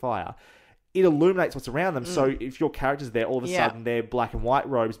using fire. It illuminates what's around them. So if your character's there, all of a sudden their black and white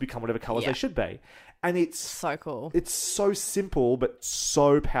robes become whatever colours they should be. And it's... So cool. It's so simple, but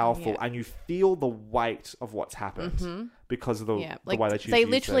so powerful. And you feel the weight of what's happened because of the way they choose to use They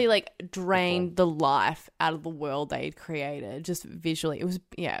literally, drained the life out of the world they'd created, just visually. It was,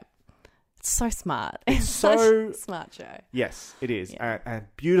 it's so smart. It's so... such a smart show. Yes, it is. Yeah. And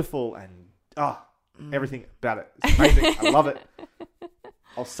beautiful and, everything about it. It's amazing. I love it.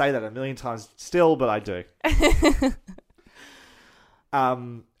 I'll say that a million times still, but I do.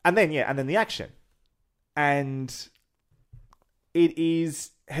 And then the action. And it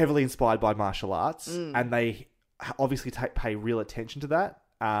is heavily inspired by martial arts, and they obviously pay real attention to that.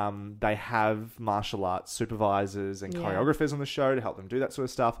 They have martial arts supervisors and choreographers on the show to help them do that sort of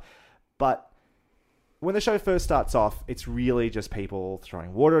stuff. But when the show first starts off, it's really just people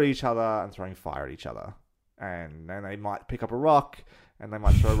throwing water at each other and throwing fire at each other. And then they might pick up a rock, and they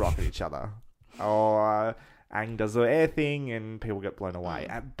might throw a rock at each other. Or... Aang does the air thing and people get blown away.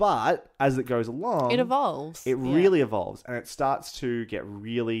 But as it goes along... It evolves. It really evolves. And it starts to get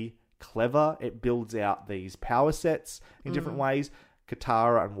really clever. It builds out these power sets in different ways.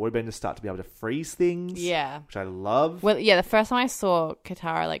 Katara and Waterbender start to be able to freeze things. Yeah. Which I love. Well, the first time I saw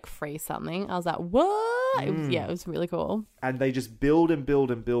Katara freeze something, I was like, what? It was really cool. And they just build and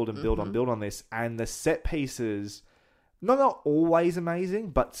build and build and build on this. And the set pieces not always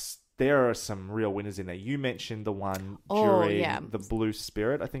amazing, but there are some real winners in there. You mentioned the one during the Blue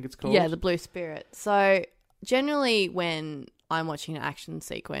Spirit, I think it's called. Yeah, the Blue Spirit. So generally when I'm watching an action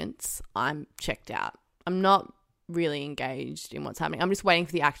sequence, I'm checked out. I'm not really engaged in what's happening. I'm just waiting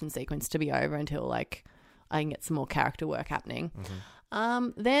for the action sequence to be over until like I can get some more character work happening.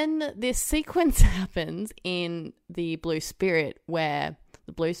 Then this sequence happens in the Blue Spirit where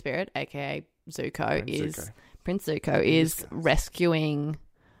the Blue Spirit, aka Prince Zuko is rescuing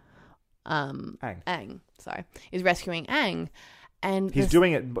Aang. Is rescuing Aang. And he's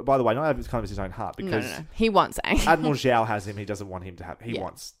doing it, by the way, not out of his own heart, because no. He wants Aang. Admiral Zhao has him. He doesn't want him to have. He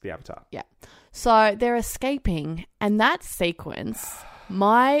wants the Avatar. Yeah. So they're escaping, and that sequence,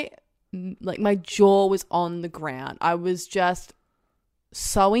 my jaw was on the ground. I was just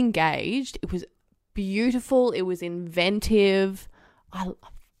so engaged. It was beautiful. It was inventive. I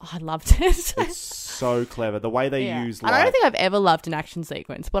loved it. It's so clever the way they use. And I don't think I've ever loved an action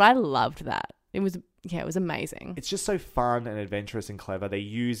sequence, but I loved that. It was amazing. It's just so fun and adventurous and clever. They're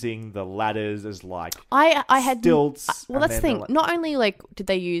using the ladders as like I had stilts. Well, that's the thing. Not only like did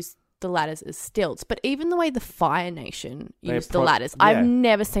they use the ladders as stilts, but even the way the Fire Nation used the ladders. Yeah. I've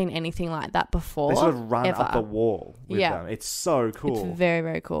never seen anything like that before. They sort of run up the wall with them. It's so cool. It's very,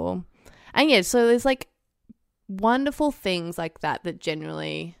 very cool. And so there's like wonderful things like that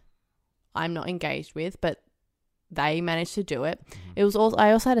generally I'm not engaged with, but they managed to do it. It was also,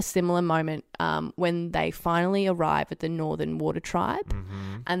 I also had a similar moment when they finally arrive at the Northern Water Tribe,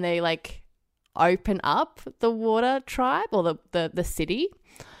 and they like open up the Water Tribe or the city,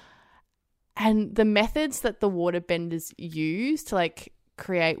 and the methods that the waterbenders use to like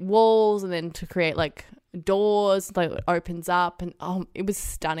create walls and then to create like doors, like it opens up, and it was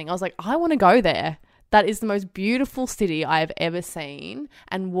stunning. I was like, I want to go there. That is the most beautiful city I've ever seen.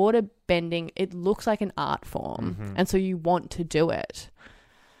 And water bending, it looks like an art form. And so you want to do it.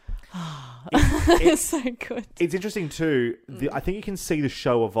 It's so good. It's interesting too. I think you can see the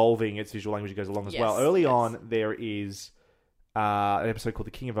show evolving its visual language goes along as well. Early on, there is an episode called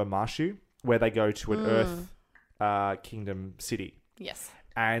The King of Omashu, where they go to an Earth Kingdom city. Yes.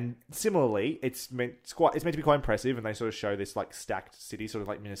 And similarly, it's meant to be quite impressive, and they sort of show this like stacked city, sort of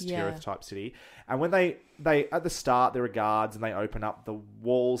like Minas Tirith type city. And when they at the start there are guards and they open up the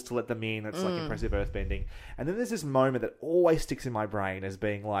walls to let them in, it's like impressive earthbending. And then there's this moment that always sticks in my brain as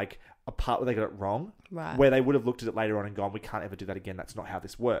being like a part where they got it wrong, right? Where they would have looked at it later on and gone, "We can't ever do that again. That's not how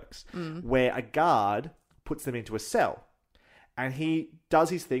this works." Where a guard puts them into a cell. And he does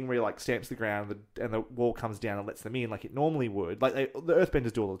his thing where he like stamps the ground and the wall comes down and lets them in like it normally would. Like the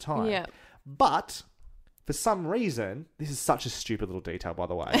earthbenders do all the time. Yeah. But for some reason, this is such a stupid little detail, by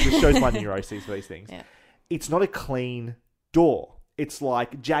the way. It shows my neuroses for these things. Yeah. It's not a clean door. It's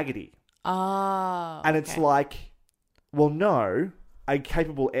like jaggedy. And it's like, well, no, a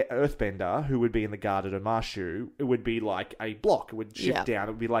capable earthbender who would be in the guard at Omashu, it would be like a block. It would shift down.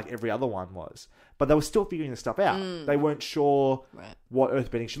 It would be like every other one was. But they were still figuring this stuff out. They weren't sure what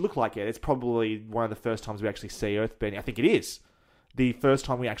earthbending should look like yet. It's probably one of the first times we actually see earthbending. I think it is the first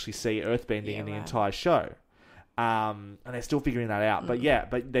time we actually see earthbending in the entire show. And they're still figuring that out.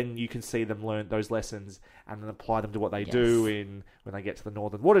 But then you can see them learn those lessons and then apply them to what they do when they get to the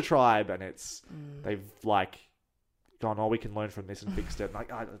Northern Water Tribe. And it's they've like gone, we can learn from this and fix it.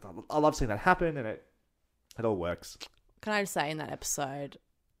 Like I love seeing that happen, and it all works. Can I just say in that episode,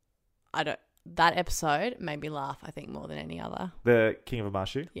 that episode made me laugh, I think, more than any other. The King of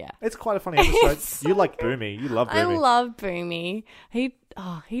Omashu? Yeah. It's quite a funny episode. You like Boomy. You love Boomy. I love Boomy.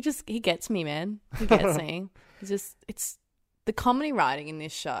 He gets me, man. He gets me. It's the comedy writing in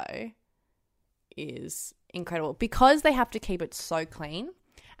this show is incredible because they have to keep it so clean.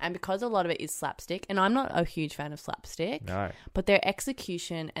 And because a lot of it is slapstick, and I'm not a huge fan of slapstick, but their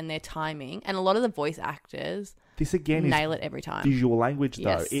execution and their timing, and a lot of the voice actors nail it every time. Visual language,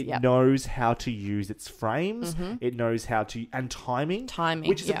 though. Yes, it knows how to use its frames. It knows how to... And timing.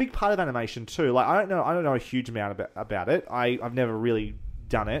 Which is a big part of animation, too. Like, I don't know a huge amount about it. I've never really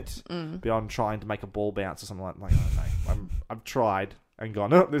done it beyond trying to make a ball bounce or something like that. I don't know. I've tried and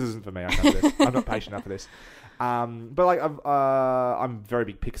gone, no, this isn't for me. I can't do this. I'm not patient enough for this. But like I'm a very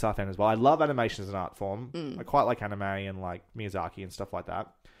big Pixar fan as well. I love animation as an art form. I quite like anime and like Miyazaki and stuff like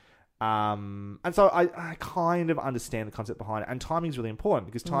that. And so I kind of understand the concept behind it. And timing is really important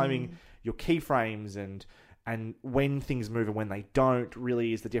because timing, your keyframes and when things move and when they don't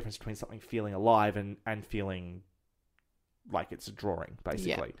really is the difference between something feeling alive and feeling like it's a drawing,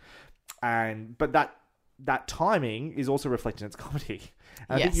 basically. But that timing is also reflected in its comedy.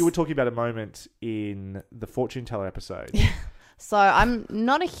 And I think you were talking about a moment in the Fortune Teller episode. So I'm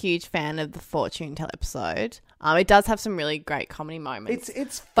not a huge fan of the fortune tell episode. It does have some really great comedy moments.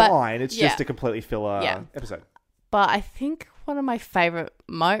 It's But- fine. It's yeah. just a completely filler Yeah. episode. But I think one of my favorite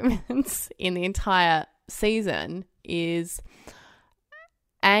moments in the entire season is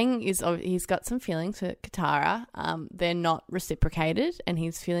he's got some feelings for Katara. They're not reciprocated, and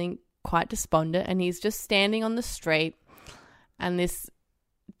he's feeling quite despondent, and he's just standing on the street, and this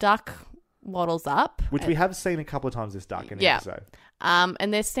duck waddles up. Which we have seen a couple of times, this duck in the Yeah. episode.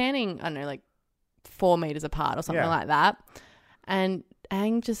 And they're standing, I don't know, like 4 meters apart or something Yeah. like that. And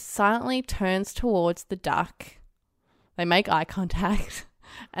Aang just silently turns towards the duck. They make eye contact,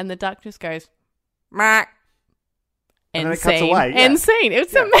 and the duck just goes, "Mark." And then it cuts away, yeah. End scene. It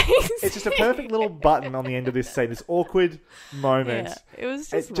was Yeah. amazing. It's just a perfect little button on the end of this scene. This awkward moment. Yeah, it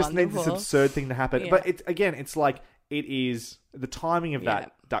was It just needs this wonderful. absurd thing to happen. Yeah. But it's like it is the timing of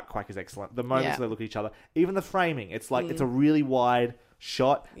that duck quack is excellent. The moments Yeah. they look at each other, even the framing. It's like it's a really wide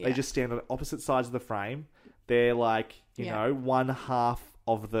shot. Yeah. They just stand on opposite sides of the frame. They're like you know, one half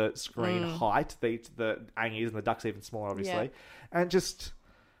of the screen height. The Aang is, and the duck's even smaller, obviously, and just.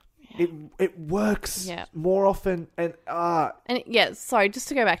 It works more often and sorry, just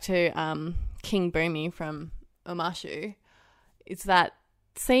to go back to King Boomy from Omashu, it's that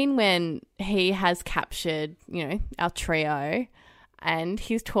scene when he has captured, you know, our trio, and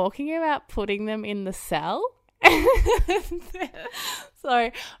he's talking about putting them in the cell. Sorry,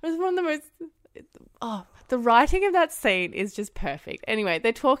 it was one of the most. The writing of that scene is just perfect. Anyway,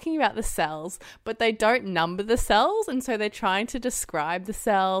 they're talking about the cells, but they don't number the cells, and so they're trying to describe the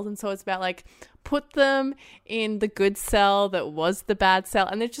cells, and so it's about like put them in the good cell that was the bad cell,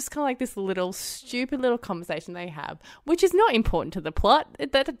 and it's just kind of like this little stupid little conversation they have, which is not important to the plot.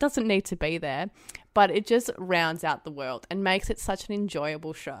 That doesn't need to be there, but it just rounds out the world and makes it such an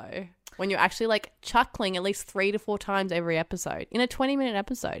enjoyable show. When you're actually like chuckling at least 3 to 4 times every episode in a 20-minute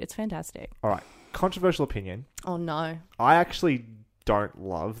episode, it's fantastic. all right. Controversial opinion. Oh no. I actually don't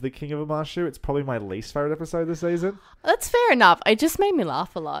love The King of Amashu. It's probably my least favorite episode this season. That's fair enough. It just made me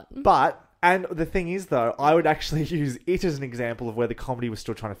laugh a lot. But, and the thing is though, I would actually use it as an example of where the comedy was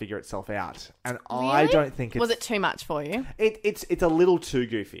still trying to figure itself out. And I Really? don't think it's... Was it too much for you? It's a little too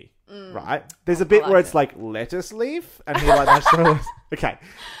goofy, right? There's a bit where like it's like lettuce leaf, and he like naturally. Okay,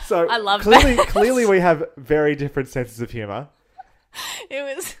 so I love clearly, that. clearly we have very different senses of humor. It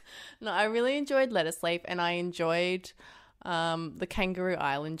was... No, I really enjoyed Lettuce Leaf, and I enjoyed the Kangaroo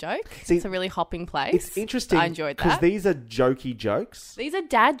Island joke. See, it's a really hopping place. It's interesting. I enjoyed because that. these are jokey jokes. These are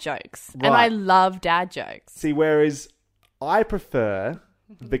dad jokes, and Right. I love dad jokes. See, whereas I prefer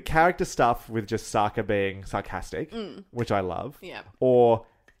the character stuff with just Sokka being sarcastic, which I love, Yeah. or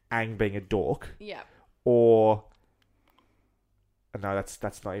Aang being a dork, Yeah. or no,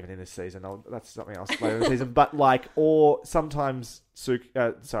 that's not even in this season. That's something else later in the season. But like, or sometimes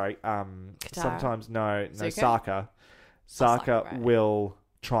sometimes no, Zuko? Sokka right. will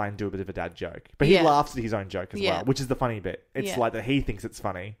try and do a bit of a dad joke, but he Yeah. laughs at his own joke as Yeah. well, which is the funny bit. It's Yeah. like that he thinks it's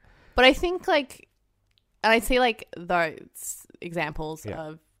funny. But I think like, and I see like those examples Yeah.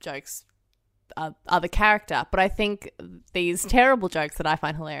 of jokes are the character, but I think these terrible jokes that I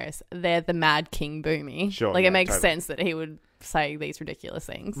find hilarious, they're the Mad King Boomy. Sure, like yeah, it makes totally. sense that he would say these ridiculous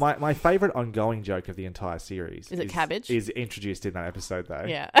things. My favorite ongoing joke of the entire series Is it cabbage? Is introduced in that episode though.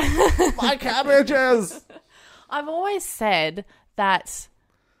 Yeah. My cabbages. I've always said that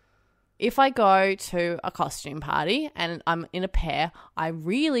if I go to a costume party and I'm in a pair, I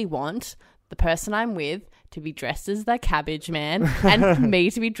really want the person I'm with to be dressed as the cabbage man and me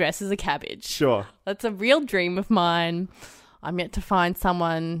to be dressed as a cabbage. Sure. That's a real dream of mine. I'm yet to find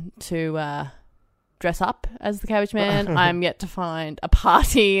someone to dress up as the cabbage man. I'm yet to find a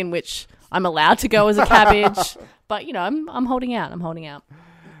party in which I'm allowed to go as a cabbage. But, you know, I'm holding out. I'm holding out.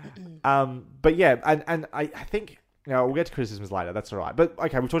 But yeah, and I think, you know, we'll get to criticisms later. That's all right. But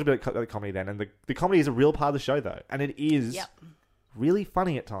okay, we've talked about the comedy then, and the comedy is a real part of the show though, and it is really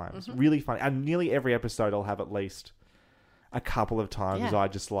funny at times. Really funny, and nearly every episode I'll have at least a couple of times I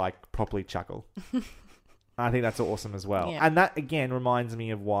just like properly chuckle. I think that's awesome as well, and that again reminds me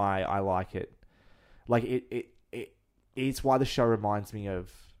of why I like it. Like it's why the show reminds me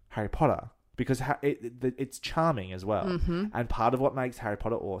of Harry Potter. Because it's charming as well. And part of what makes Harry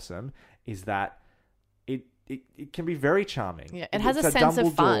Potter awesome is that it can be very charming. Yeah, it has It's a sense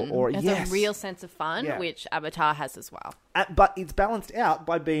of fun. It It has a real sense of fun, Yeah. which Avatar has as well. But it's balanced out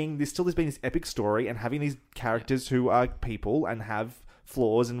by being there's been this epic story and having these characters who are people and have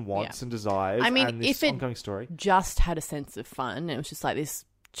flaws and wants and desires. I mean, and this if it ongoing story. just had a sense of fun and it was just like this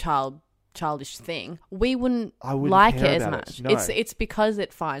childish thing, we wouldn't I wouldn't like care it as about much. it, no. It's because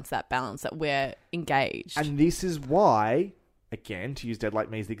it finds that balance that we're engaged. And this is why again, to use Dead Like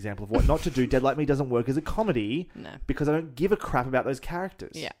Me as the example of what not to do, Dead Like Me doesn't work as a comedy because I don't give a crap about those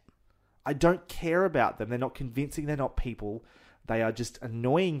characters. Yeah. I don't care about them. They're not convincing. They're not people. They are just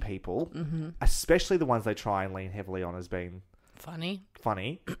annoying people, especially the ones they try and lean heavily on as being funny.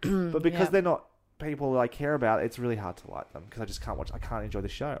 But because they're not people that I care about, it's really hard to like them because I just can't watch. I can't enjoy the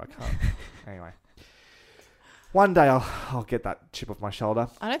show. I can't. Anyway. One day I'll get that chip off my shoulder.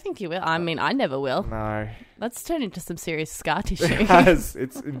 I don't think you will. I mean, I never will. No. Let's turn into some serious scar tissue. It's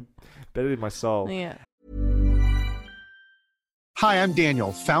embedded in my soul. Yeah. Hi, I'm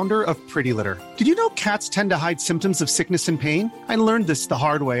Daniel, founder of Pretty Litter. Did you know cats tend to hide symptoms of sickness and pain? I learned this the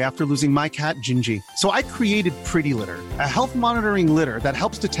hard way after losing my cat, Gingy. So I created Pretty Litter, a health monitoring litter that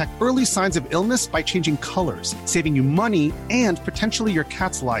helps detect early signs of illness by changing colors, saving you money and potentially your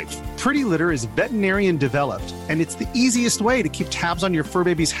cat's life. Pretty Litter is veterinarian developed, and it's the easiest way to keep tabs on your fur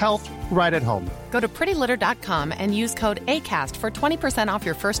baby's health right at home. Go to prettylitter.com and use code ACAST for 20% off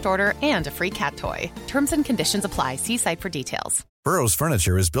your first order and a free cat toy. Terms and conditions apply. See site for details. Burrow's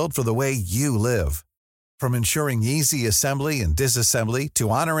furniture is built for the way you live. From ensuring easy assembly and disassembly to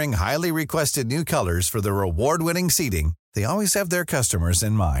honoring highly requested new colors for their award-winning seating, they always have their customers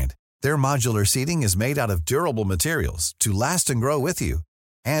in mind. Their modular seating is made out of durable materials to last and grow with you.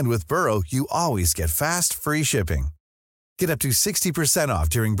 And with Burrow, you always get fast, free shipping. Get up to 60% off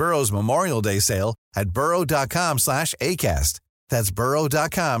during Burrow's Memorial Day sale at burrow.com/ACAST. That's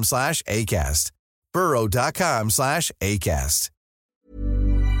burrow.com/ACAST. burrow.com/ACAST.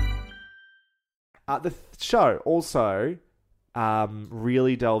 The show also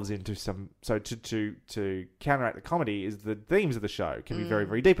really delves into some... So to counteract the comedy is the themes of the show can be very,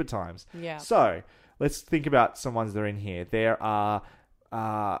 very deep at times. Yeah. So let's think about some ones that are in here. There are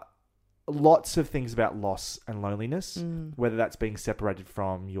lots of things about loss and loneliness, whether that's being separated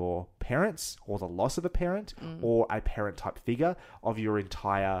from your parents or the loss of a parent or a parent-type figure of your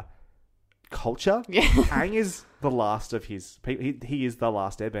entire culture. Yeah. Aang is the last of his... He is the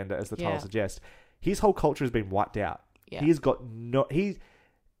last airbender, as the title suggests. His whole culture has been wiped out. Yeah. He has got no...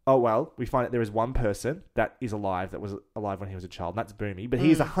 Oh, well, we find that there is one person that is alive, that was alive when he was a child, and that's Boomy. But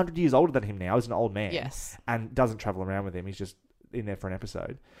he is 100 years older than him now. He's an old man. Yes. And doesn't travel around with him. He's just in there for an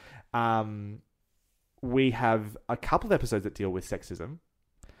episode. We have a couple of episodes that deal with sexism.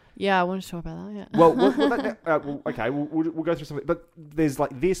 Yeah, I want to talk about that, yeah. Okay, we'll go through some of it. But there's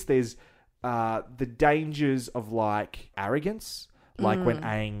like this, there's the dangers of like arrogance, like when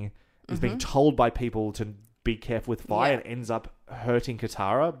Aang is being told by people to be careful with fire and ends up hurting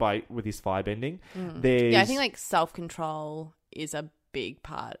Katara with his firebending. I think like self-control is a big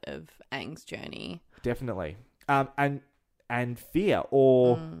part of Aang's journey. Definitely. And fear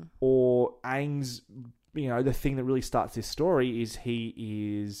or Aang's, the thing that really starts this story is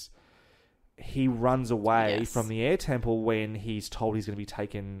he runs away from the air temple when he's told he's going to be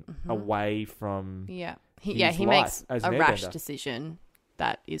taken away from he makes a rash decision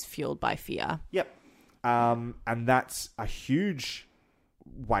that is fueled by fear. Yep. And that's a huge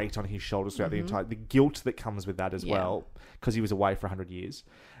weight on his shoulders throughout the guilt that comes with that as well, because he was away for 100 years.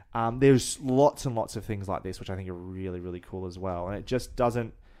 There's lots and lots of things like this, which I think are really, really cool as well. And it just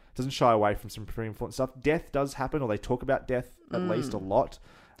doesn't shy away from some pretty important stuff. Death does happen, or they talk about death at least a lot.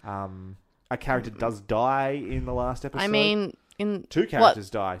 A character does die in the last episode. I mean, two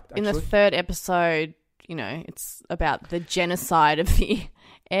characters die, actually. In the third episode, it's about the genocide of the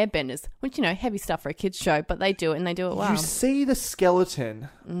airbenders, which, heavy stuff for a kids show, but they do it and they do it well. You see the skeleton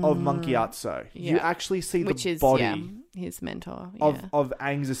of Monkey Atso. You actually see the body his mentor of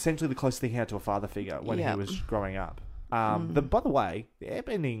Aang's, essentially the closest thing he had to a father figure when he was growing up. By the way, the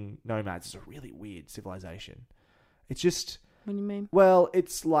airbending nomads is a really weird civilization. It's just... What do you mean? Well,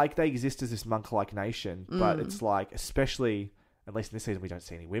 it's like they exist as this monk-like nation, but it's like, especially, at least in this season, we don't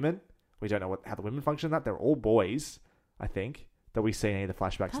see any women. We don't know how the women function in that. They're all boys, I think, that we see in any of the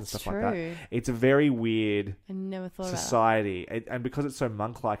flashbacks and stuff like that. It's a very weird society. And because it's so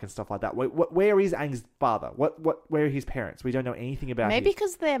monk-like and stuff like that, where is Aang's father? Where are his parents? We don't know anything about Maybe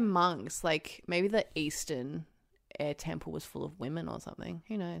because they're monks. Like, maybe the Eastern air temple was full of women or something.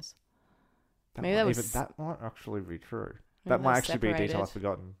 Who knows? That might actually be true. That might actually be a detail I've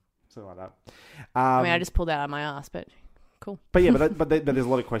forgotten. Something like that. I mean, I just pulled that out of my ass, but cool. But yeah, but there's a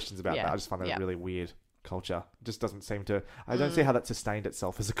lot of questions about that. I just find that really weird culture. It just doesn't seem to... I don't see how that sustained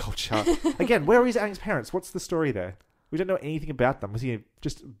itself as a culture. Again, where is Aang's parents? What's the story there? We don't know anything about them. Was he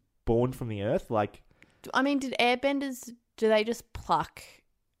just born from the earth? Like... I mean, did airbenders... Do they just pluck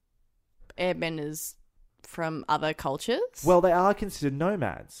airbenders from other cultures? Well, they are considered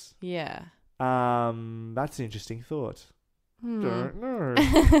nomads. Yeah. That's an interesting thought. Don't know.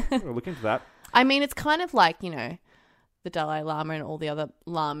 We'll look into that. I mean, it's kind of like, the Dalai Lama and all the other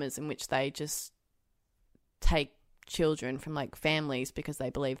lamas in which they just take children from like families because they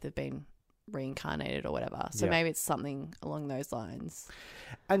believe they've been reincarnated or whatever. So maybe it's something along those lines.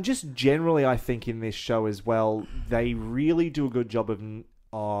 And just generally, I think in this show as well, they really do a good job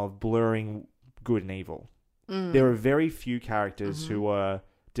of blurring good and evil. There are very few characters who are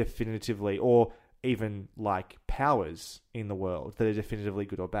definitively, or even like powers in the world that are definitively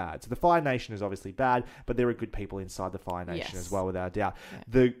good or bad. So the Fire Nation is obviously bad, but there are good people inside the Fire Nation as well, without a doubt.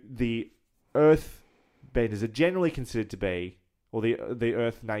 Yeah. The Earth Benders are generally considered to be, or the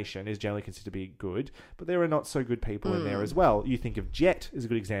Earth Nation is generally considered to be good, but there are not so good people in there as well. You think of Jet as a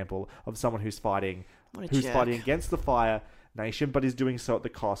good example of someone who's fighting against the Fire Nation, but is doing so at the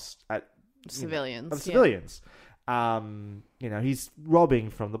cost of civilians. He's robbing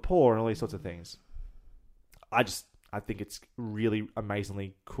from the poor and all these sorts of things. I think it's really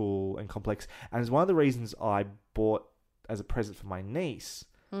amazingly cool and complex, and it's one of the reasons I bought as a present for my niece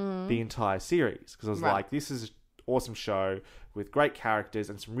the entire series, because I was like, this is an awesome show with great characters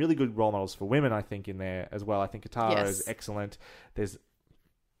and some really good role models for women, I think, in there as well. I think Katara is excellent. There's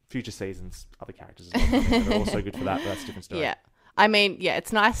future seasons, other characters as well that are also good for that, but that's a different story. Yeah. I mean,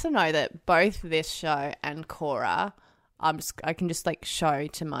 it's nice to know that both this show and Korra, I can just like show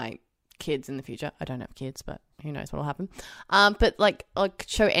to my kids in the future. I don't have kids, but who knows what'll happen. But like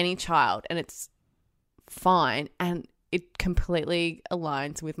show any child and it's fine, and it completely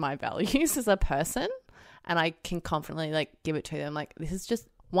aligns with my values as a person, and I can confidently like give it to them. Like, this is just,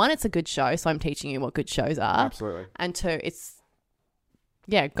 one, it's a good show, so I'm teaching you what good shows are. Absolutely. And two, it's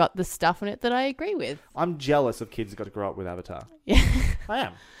got the stuff in it that I agree with. I'm jealous of kids that got to grow up with Avatar. Yeah. I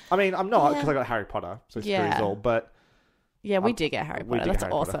am. I mean, I'm not, because I got Harry Potter, so screw us all, but... Yeah, we did get Harry Potter. That's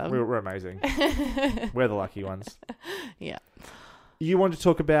awesome. We're amazing. We're the lucky ones. Yeah. You want to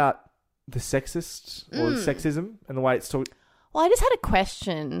talk about the sexist or sexism and the way it's talked? Well, I just had a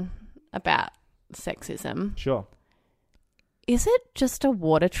question about sexism. Sure. Is it just a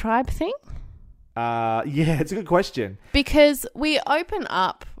water tribe thing? Yeah, it's a good question. Because we open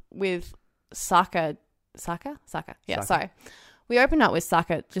up with Sokka. Yeah, sorry. We open up with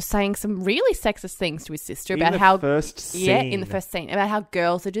Sokka just saying some really sexist things to his sister about how... in the first scene. About how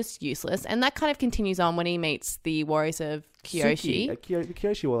girls are just useless. And that kind of continues on when he meets the warriors of Kyoshi. The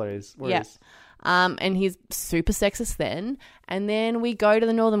Kyoshi warriors. Yeah. And he's super sexist then. And then we go to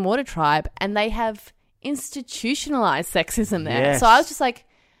the Northern Water Tribe and they have institutionalized sexism there. Yes. So I was just like...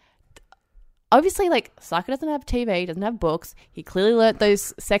 Obviously, like, Sokka doesn't have TV, doesn't have books. He clearly learnt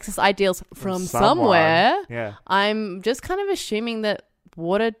those sexist ideals from somewhere. Yeah. I'm just kind of assuming that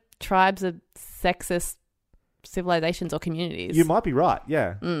water tribes are sexist civilizations or communities. You might be right,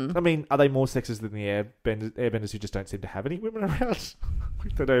 yeah. I mean, are they more sexist than the airbenders who just don't seem to have any women around?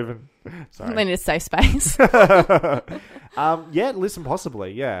 They don't even... Sorry. They need a safe space. Yeah, listen,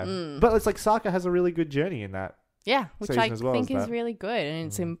 possibly, yeah. But it's like Sokka has a really good journey in that. Yeah, which I think is that. really good. And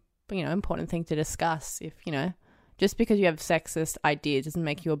it's important thing to discuss. If just because you have sexist ideas doesn't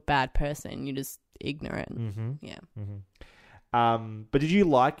make you a bad person. You're just ignorant. Yeah. But did you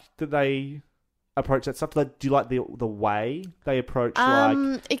like that they approach that stuff? Do you like the way they approach it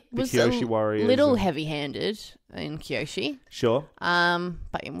the was Kyoshi warriors? A little heavy-handed in Kyoshi. Sure.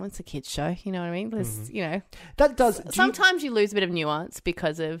 But it's a kids show. You know what I mean? There's, that does. Sometimes you lose a bit of nuance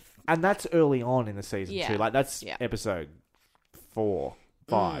because of. And that's early on in the season too. Like that's episode 4.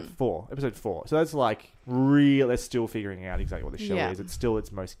 Episode 4. So that's like they're still figuring out exactly what the show is. It's still its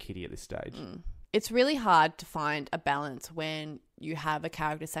most kiddie at this stage. It's really hard to find a balance when you have a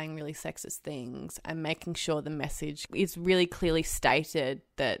character saying really sexist things and making sure the message is really clearly stated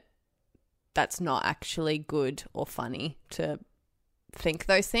that that's not actually good or funny to think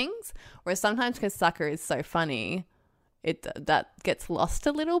those things. Whereas sometimes because Sokka is so funny, that gets lost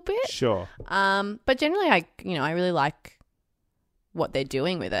a little bit. Sure. But generally I really like what they're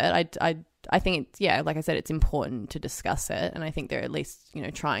doing with it. I think it's, like I said, it's important to discuss it, and I think they're at least,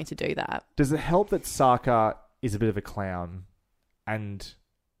 trying to do that. Does it help that Sokka is a bit of a clown? And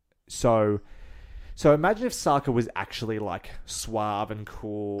so imagine if Sokka was actually like suave and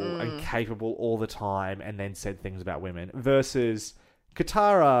cool and capable all the time and then said things about women, versus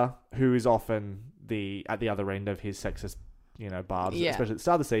Katara, who is often at the other end of his sexist, barbs, especially at the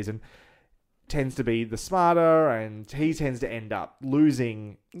start of the season, tends to be the smarter, and he tends to end up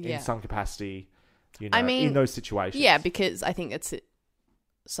losing in some capacity, in those situations. Yeah, because I think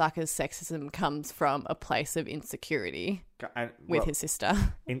Sokka's sexism comes from a place of insecurity with his sister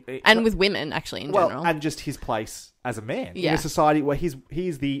and with women, actually, in general. And just his place as a man in a society where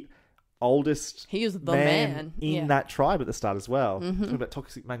he's the oldest He was the man man. in Yeah. that tribe at the start as well. Talking about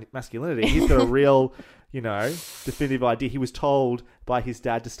toxic masculinity. He's got a real, definitive idea. He was told by his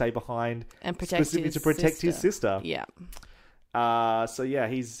dad to stay behind And protect specifically his to protect his sister. Yeah. So yeah,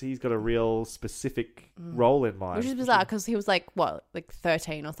 he's got a real specific role in mind. Which is bizarre because he was like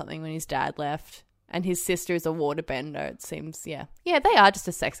 13 or something when his dad left. And his sister is a waterbender, it seems. Yeah. Yeah, they are just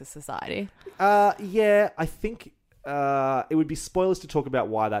a sexist society. Yeah, I think it would be spoilers to talk about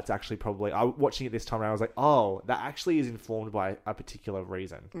why that's actually probably... watching it this time around, I was like, oh, that actually is informed by a particular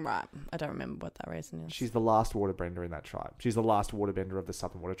reason. Right. I don't remember what that reason is. She's the last waterbender in that tribe. She's the last waterbender of the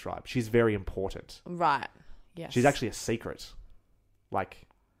Southern Water Tribe. She's very important. Right. Yes. She's actually a secret.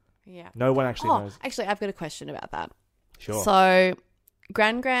 Yeah. No one actually knows. Actually, I've got a question about that. Sure. So,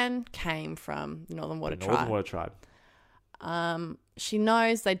 Gran came from the Northern Water the Tribe. Northern Water Tribe. She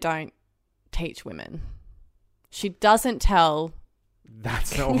knows they don't teach women. She doesn't tell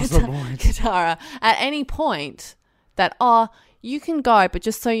That's an awesome point. Katara at any point that, you can go, but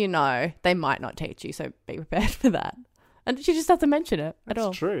just so you know, they might not teach you, so be prepared for that. And she just doesn't mention it at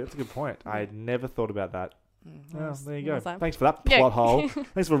all. That's true. That's a good point. I had never thought about that. Well, there you go. was that? Thanks for that Yeah. plot hole.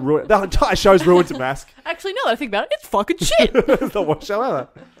 Thanks for ruining... The entire show's ruined to Mask. Actually, no, that I think about it, it's fucking shit. It's the worst show ever.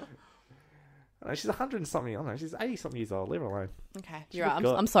 No, she's 100 and something. I don't know. She's 80 something years old. Leave her alone. Okay, She's you're right.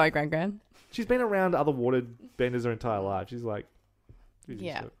 got- I'm sorry, Gran. She's been around other water benders her entire life. She's like...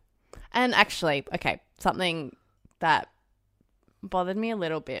 Yeah. And actually, okay, something that bothered me a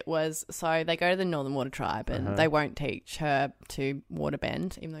little bit was, so they go to the Northern Water Tribe and they won't teach her to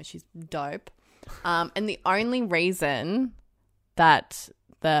waterbend, even though she's dope. And the only reason that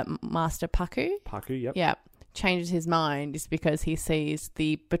the Master Paku, Yep. yeah, changes his mind is because he sees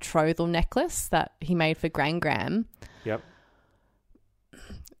the betrothal necklace that he made for Gran. Yep.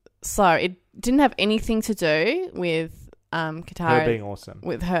 So it didn't have anything to do with Katara Her being awesome.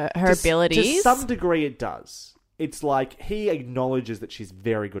 with her abilities. To some degree it does. It's like he acknowledges that she's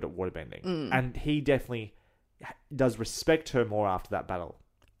very good at waterbending. And he definitely does respect her more after that battle.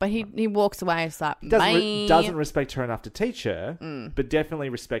 But he walks away and like, Doesn't respect her enough to teach her, but definitely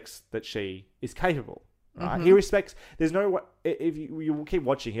respects that she is capable. Right? He respects... There's no... If you keep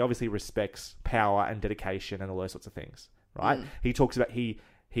watching, he obviously respects power and dedication and all those sorts of things. Right? He talks about...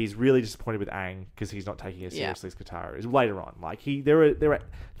 He's really disappointed with Aang because he's not taking as seriously as Katara is later on. Like there are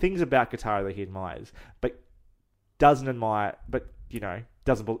things about Katara that he admires, but doesn't admire, but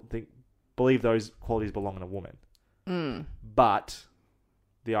doesn't believe those qualities belong in a woman. But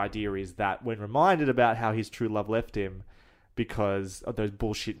the idea is that when reminded about how his true love left him because of those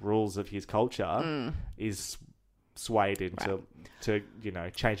bullshit rules of his culture, is swayed into to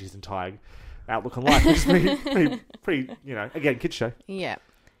change his entire outlook on life, which is pretty again, kids show. Yeah.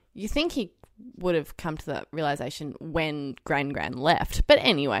 You think he would have come to that realization when Gran left. But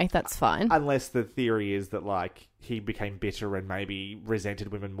anyway, that's fine. Unless the theory is that, he became bitter and maybe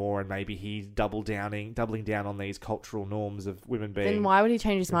resented women more and maybe he's doubling down on these cultural norms of women being... Then why would he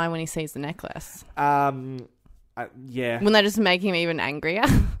change his mind when he sees the necklace? Yeah. Wouldn't that just make him even angrier?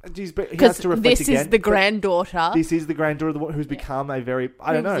 Because this is the granddaughter. This is the granddaughter who's become a very...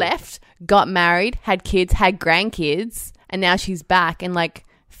 I don't know. Left, got married, had kids, had grandkids, and now she's back and,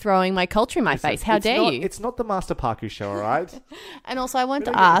 throwing my culture in my face. How dare you? It's not the Master Paku show, all right? And also, I want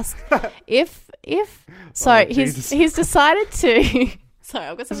to ask if Jesus. he's decided to. Sorry,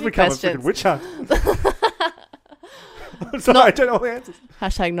 I've got so This has many become questions. a freaking witch hunt. I'm sorry, I don't know all the answers.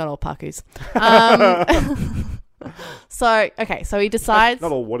 Hashtag not all Pakus. So he decides.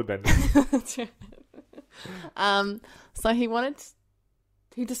 Not all waterbenders. So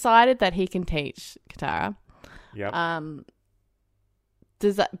he decided that he can teach Katara. Yeah.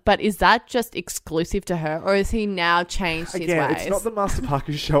 Is that just exclusive to her, or has he now changed his Again, ways? it's not the Master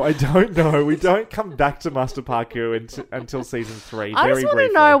Paku show. I don't know. We don't come back to Master Paku until season 3. I just want briefly.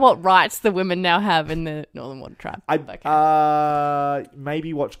 to know what rights the women now have in the Northern Water Tribe.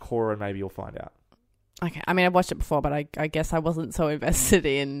 Maybe watch Korra and maybe you'll find out. Okay, I mean, I've watched it before, but I guess I wasn't so invested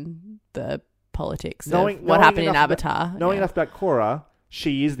in the politics of what happened in Avatar. Knowing enough about Korra,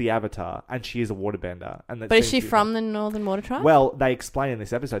 she is the Avatar and she is a waterbender. But is she from the Northern Water Tribe? Well, they explain in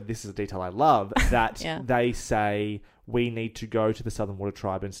this episode, this is a detail I love, that Yeah. they say we need to go to the Southern Water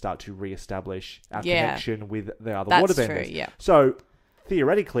Tribe and start to re-establish our connection with the other That's waterbenders. true, yeah. So,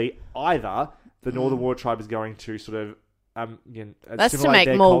 theoretically, either the Northern Water Tribe is going to sort of that's to assimilate make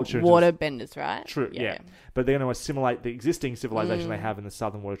their more culture into water benders, right? True, yeah. But they're going to assimilate the existing civilization they have in the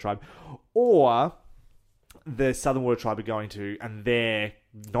Southern Water Tribe. Or the Southern Water Tribe are going to, and their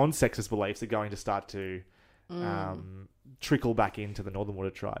non-sexist beliefs are going to start to trickle back into the Northern Water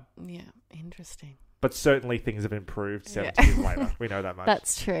Tribe. Yeah, interesting. But certainly things have improved 70 years later. We know that much.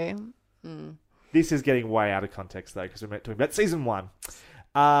 That's true. This is getting way out of context, though, because we're talking about season 1.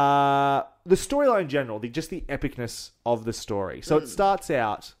 The storyline in general, just the epicness of the story. So it starts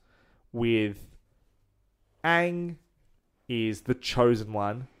out with Aang is the chosen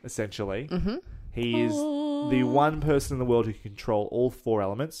one, essentially. Mm-hmm. He is the one person in the world who can control all 4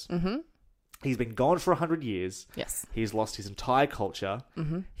 elements. Mm-hmm. He's been gone for 100 years. Yes. He's lost his entire culture.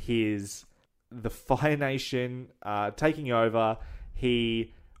 Mm-hmm. The Fire Nation taking over.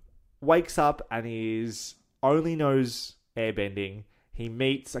 He wakes up and only knows airbending. He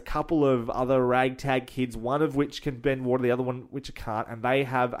meets a couple of other ragtag kids, one of which can bend water, the other one which can't, and they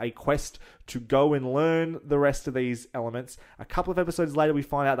have a quest to go and learn the rest of these elements. A couple of episodes later, we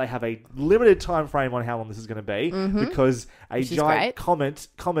find out they have a limited time frame on how long this is going to be, because a giant comet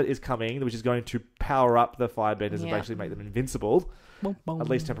is coming, which is going to power up the firebenders and basically make them invincible, at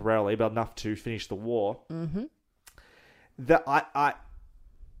least temporarily, but enough to finish the war. Mm-hmm.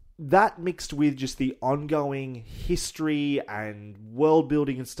 That mixed with just the ongoing history and world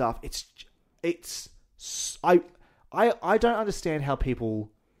building and stuff, I don't understand how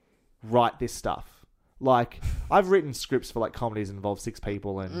people write this stuff. Like, I've written scripts for like comedies that involve 6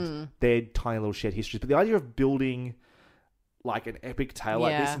 people and their tiny little shared histories, but the idea of building like an epic tale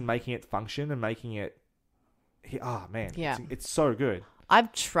like this and making it function and making it, it's so good.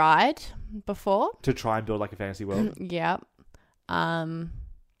 I've tried before to try and build like a fantasy world. Yeah.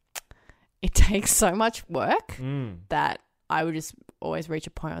 It takes so much work that I would just always reach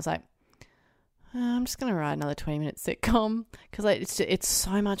a point where I was like, I'm just going to write another 20-minute sitcom because it's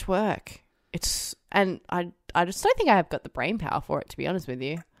so much work. And I just don't think I have got the brain power for it, to be honest with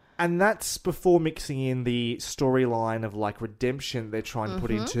you. And that's before mixing in the storyline of like redemption they're trying to put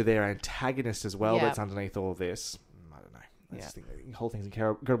into their antagonist as well. That's underneath all of this. I don't know. I just think the whole thing's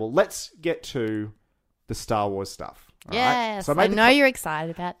incredible. Let's get to the Star Wars stuff. Yes, right? So I know you're excited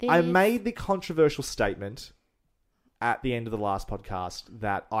about this. I made the controversial statement at the end of the last podcast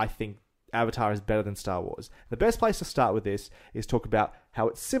that I think Avatar is better than Star Wars. The best place to start with this is talk about how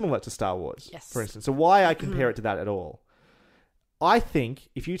it's similar to Star Wars, for instance. So why I compare it to that at all. I think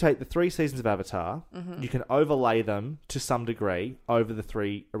if you take the 3 seasons of Avatar, you can overlay them to some degree over the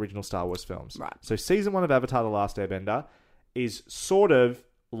 3 original Star Wars films. Right. So season 1 of Avatar: The Last Airbender is sort of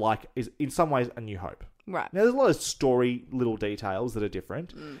like, is in some ways A New Hope. Right. Now, there's a lot of story little details that are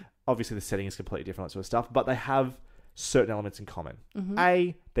different. Obviously, the setting is completely different, that sort of stuff, but they have certain elements in common.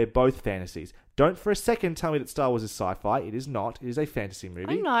 They're both fantasies. Don't for a second tell me that Star Wars is sci-fi. It is not. It is a fantasy movie.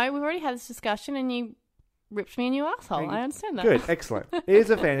 I know. We've already had this discussion and you ripped me a new asshole. I understand that. Good. Excellent. It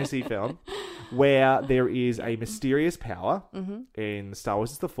is a fantasy film where there is a mysterious power. In Star Wars,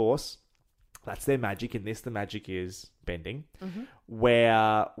 it's the Force. That's their magic. In this, the magic is bending.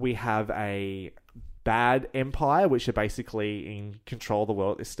 Where we have a bad empire, which are basically in control of the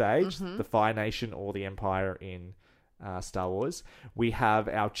world at this stage. The Fire Nation or the Empire in Star Wars. We have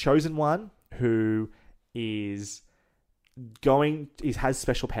our chosen one, who has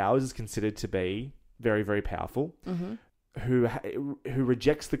special powers, is considered to be very, very powerful. Who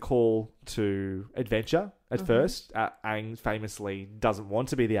rejects the call to adventure at first. Aang famously doesn't want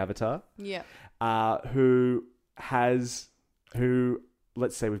to be the Avatar. Yeah.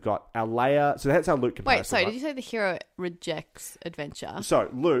 Let's say we've got our Leia. So that's our Luke comparison. Wait, sorry, did you say the hero rejects adventure? So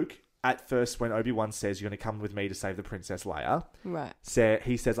Luke, at first, when Obi-Wan says, you're going to come with me to save the Princess Leia. Right.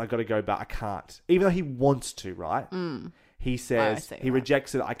 He says, I got to go, but I can't. Even though he wants to, right? He says,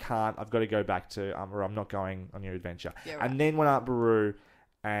 rejects it, I can't, I've got to go back to, or I'm not going on your adventure. Yeah, right. And then when Aunt Beru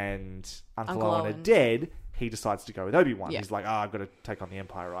and Uncle Owen are dead, he decides to go with Obi-Wan. Yeah. He's like, I've got to take on the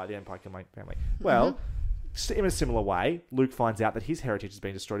Empire, right? The Empire can make family. Well, in a similar way, Luke finds out that his heritage has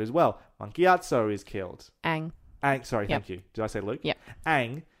been destroyed as well. Monkey Atso is killed. Aang, sorry, thank you. Did I say Luke? Yep.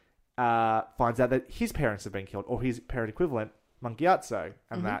 Aang finds out that his parents have been killed, or his parent equivalent, Monkey Atso,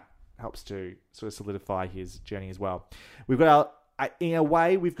 and that helps to sort of solidify his journey as well. We've got in a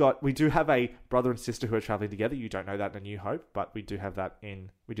way, we do have a brother and sister who are traveling together. You don't know that in A New Hope, but we do have that in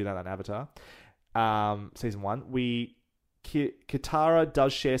Avatar. Season 1. Katara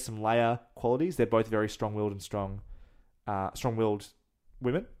does share some Leia qualities. They're both very strong-willed and strong-willed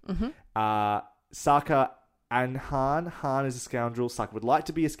women. Sokka and Han. Han is a scoundrel. Sokka would like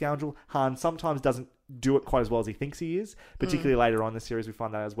to be a scoundrel. Han sometimes doesn't do it quite as well as he thinks he is. Particularly later on in the series, we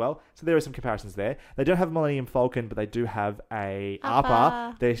find that as well. So there are some comparisons there. They don't have Millennium Falcon, but they do have a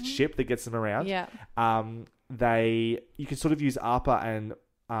Appa, their ship that gets them around. Yeah. You can sort of use Appa and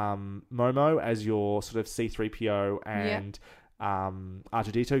Momo as your sort of C-3PO and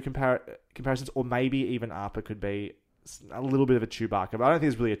R2-D2 comparisons, or maybe even Appa could be a little bit of a Chewbacca, but I don't think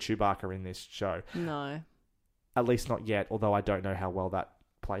there's really a Chewbacca in this show. No. At least not yet, although I don't know how well that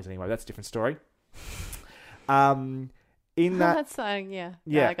plays anyway. That's a different story. In that, that's saying, Yeah.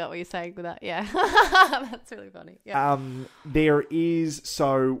 I got what you're saying with that. Yeah, that's really funny. there is,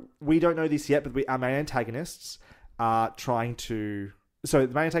 so we don't know this yet, but our main antagonists are trying to. So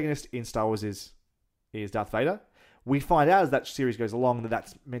the main antagonist in Star Wars is Darth Vader. We find out as that series goes along that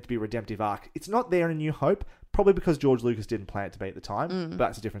that's meant to be a redemptive arc. It's not there in A New Hope, probably because George Lucas didn't plan it to be at the time, but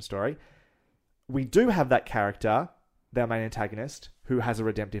that's a different story. We do have that character, their main antagonist, who has a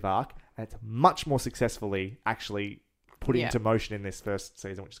redemptive arc, and it's much more successfully actually put into motion in this first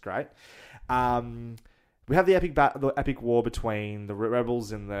season, which is great. We have the epic war between the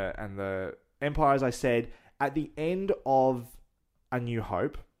rebels and the Empire, as I said. At the end of A New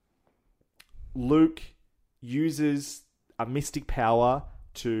Hope, Luke uses a mystic power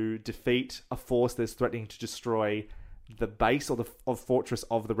to defeat a force that's threatening to destroy the base or the fortress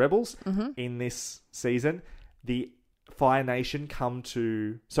of the rebels. In this season, the Fire Nation come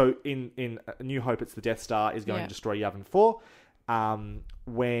to... So in A New Hope, it's the Death Star is going to destroy Yavin 4.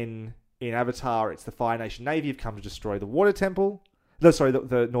 When in Avatar, it's the Fire Nation Navy have come to destroy the Water Temple.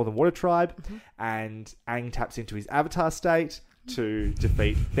 The Northern Water Tribe. And Aang taps into his Avatar state to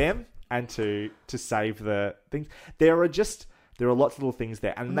defeat them and to save the things. There are lots of little things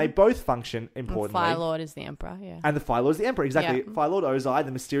there, and they both function importantly. Fire Lord is the Emperor, and the Fire Lord is the Emperor, exactly. Fire Lord Ozai,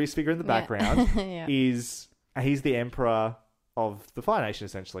 the mysterious figure in the background, he's the Emperor of the Fire Nation,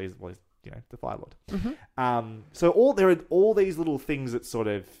 essentially. The Fire Lord. So there are all these little things that sort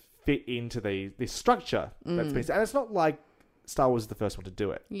of fit into this structure that's been, and it's not like Star Wars is the first one to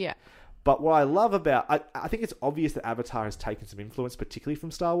do it. Yeah. But what I love about... I think it's obvious that Avatar has taken some influence, particularly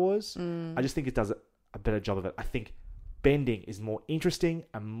from Star Wars. I just think it does a better job of it. I think bending is more interesting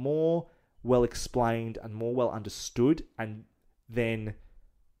and more well explained and more well understood and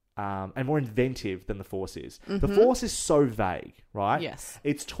more inventive than the Force is. The Force is so vague, right? Yes.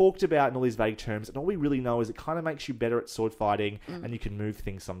 It's talked about in all these vague terms, and all we really know is it kind of makes you better at sword fighting and you can move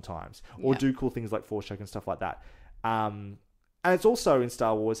things sometimes. Or do cool things like Force choke and stuff like that. And it's also in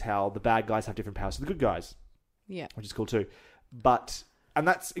Star Wars how the bad guys have different powers to the good guys. Yeah. Which is cool too. And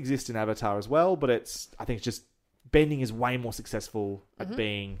that exists in Avatar as well, but I think it's just bending is way more successful at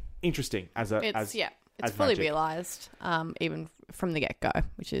being interesting it's fully realised, even from the get-go,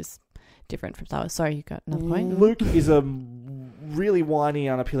 which is different from Star Wars. Sorry, you got another point? Luke is a really whiny,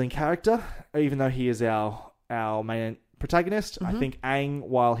 unappealing character, even though he is our main protagonist. I think Aang,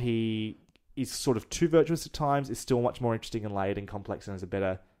 while he is sort of too virtuous at times, is still much more interesting and layered and complex and has a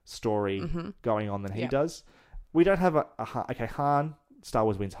better story going on than he does. We don't have Han. Star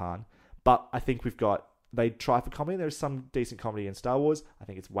Wars wins Han. But I think they try for comedy. There's some decent comedy in Star Wars. I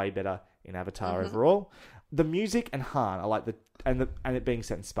think it's way better in Avatar overall. The music and Han, I like and it being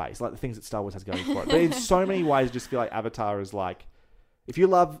set in space, like the things that Star Wars has going for it. But in so many ways, I just feel like Avatar is like, if you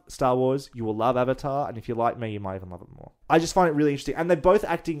love Star Wars, you will love Avatar, and if you like me, you might even love it more. I just find it really interesting. And they're both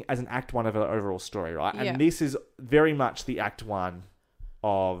acting as an act one of an overall story, right? And this is very much the act one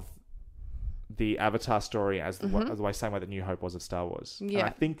of the Avatar story as the same way that New Hope was of Star Wars. Yeah. And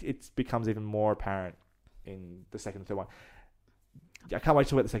I think it becomes even more apparent in the second and third one. I can't wait to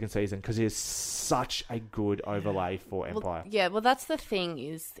talk about the second season because it is such a good overlay for Empire. Well, that's the thing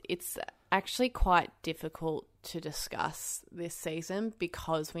is it's actually quite difficult to discuss this season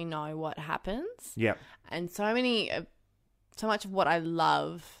because we know what happens. Yeah. And so much of what I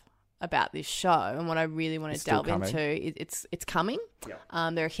love about this show and what I really want to delve into, it's coming. Yeah.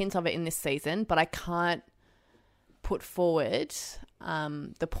 There are hints of it in this season, but I can't put forward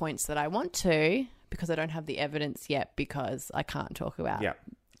the points that I want to because I don't have the evidence yet because I can't talk about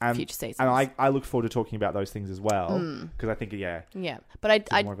future seasons. And I look forward to talking about those things as well because I think, Yeah, but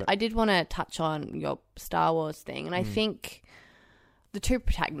I did want to touch on your Star Wars thing, and I think the two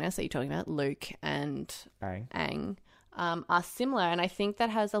protagonists that you're talking about, Luke and Aang, are similar, and I think that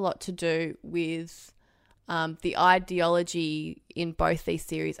has a lot to do with the ideology in both these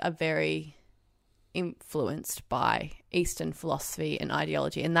series are very influenced by Eastern philosophy and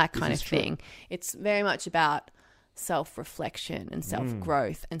ideology and that kind of thing. It's very much about self-reflection and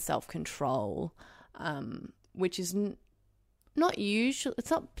self-growth and self-control, which is not usual.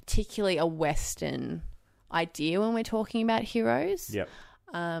 It's not particularly a Western idea when we're talking about heroes. Yep.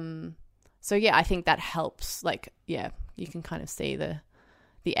 So yeah, I think that helps. Like, yeah, you can kind of see the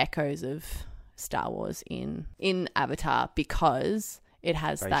echoes of Star Wars in Avatar because it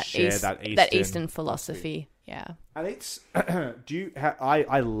has that Eastern philosophy. Yeah. And it's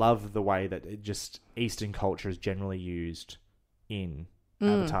I love the way that Eastern culture is generally used in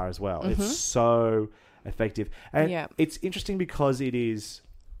Avatar as well. It's so effective. And it's interesting because it's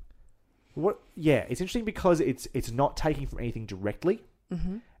interesting because it's not taking from anything directly.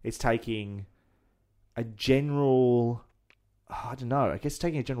 Mm-hmm. It's taking a general, I don't know, I guess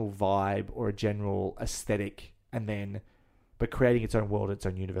taking a general vibe or a general aesthetic but creating its own world, its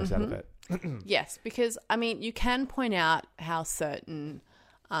own universe out of it. Yes, because, I mean, you can point out how certain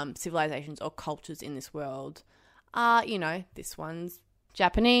civilizations or cultures in this world are, this one's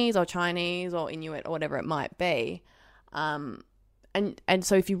Japanese or Chinese or Inuit or whatever it might be. And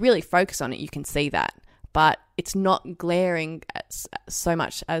so if you really focus on it, you can see that. But it's not glaring so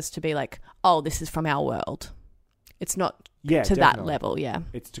much as to be like, oh, this is from our world. It's not to definitely. that level, yeah.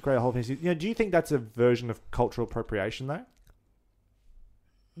 It's to create a whole thing. Do you think that's a version of cultural appropriation, though?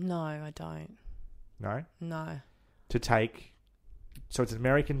 No, I don't. No? No. To take... So it's an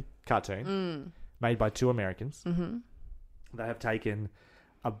American cartoon made by two Americans. Mm-hmm. They have taken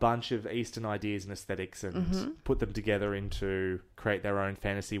a bunch of Eastern ideas and aesthetics and put them together to create their own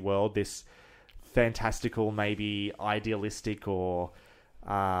fantasy world. This fantastical, maybe idealistic or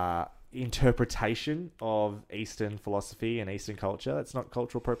interpretation of Eastern philosophy and Eastern culture. That's not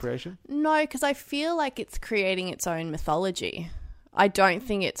cultural appropriation? No, because I feel like it's creating its own mythology. I don't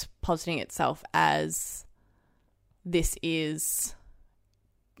think it's positing itself as this is,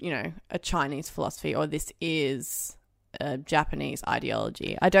 a Chinese philosophy or this is a Japanese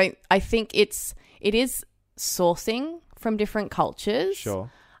ideology. I think it is sourcing from different cultures.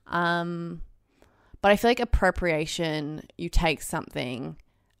 Sure. But I feel like appropriation, you take something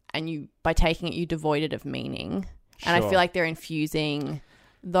and by taking it, you devoid it of meaning. And I feel like they're infusing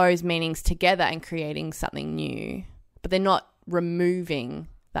those meanings together and creating something new, but they're not removing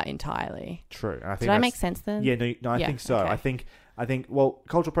that entirely. True. I think Did I make sense then? Yeah, no, I think so. Okay. I think, well,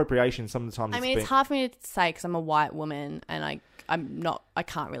 cultural appropriation sometimes... it's hard for me to say because I'm a white woman and I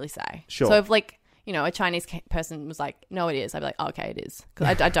can't really say. Sure. So if a Chinese person was like, no, it is, I'd be like, oh, okay, it is.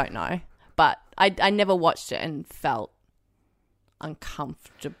 Because I don't know. But I never watched it and felt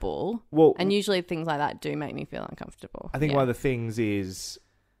uncomfortable. Well, and usually things like that do make me feel uncomfortable. I think one of the things is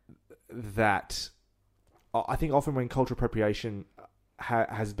that I think often when cultural appropriation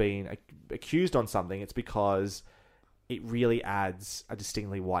has been accused on something, it's because it really adds a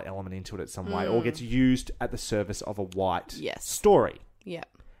distinctly white element into it at some way or gets used at the service of a white story. Yeah.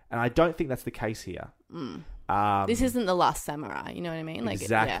 And I don't think that's the case here. This isn't The Last Samurai, you know what I mean?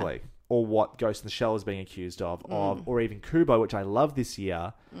 Exactly. Yeah. Or what Ghost in the Shell is being accused of, or even Kubo, which I love this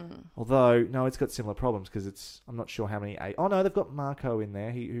year. Although, no, it's got similar problems because I'm not sure how many... Oh, no, they've got Marco in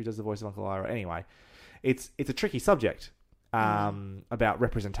there, who does the voice of Uncle Ira. Anyway, it's a tricky subject about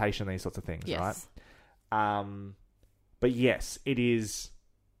representation and these sorts of things, right? But yes, it is...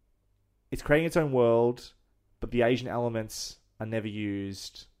 It's creating its own world, but the Asian elements are never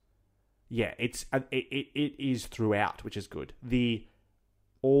used. Yeah, it is throughout, which is good.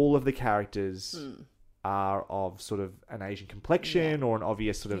 All of the characters are of sort of an Asian complexion or an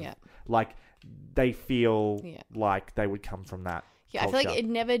obvious sort of like they feel like they would come from that culture. I feel like it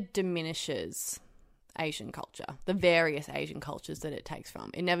never diminishes Asian culture, the various Asian cultures that it takes from.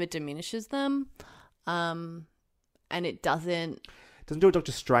 It never diminishes them, and it doesn't do what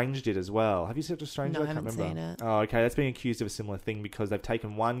Doctor Strange did as well. Have you seen Doctor Strange? No, I can't haven't remember. seen it. Oh, okay. That's being accused of a similar thing because they've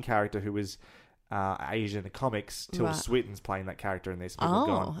taken one character who was Asian in the comics. Tilda Swinton's playing that character in this.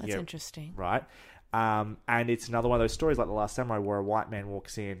 That's interesting. Right. And it's another one of those stories like The Last Samurai where a white man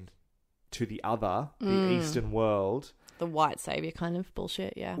walks in to the Eastern world. The white savior kind of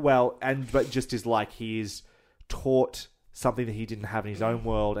bullshit, yeah. Well, but just is like he is taught something that he didn't have in his own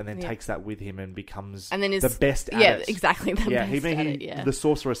world and then takes that with him and becomes the best at it. Yeah, exactly. The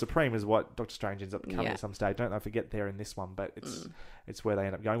Sorcerer Supreme is what Doctor Strange ends up becoming at some stage. Don't forget there in this one, but it's where they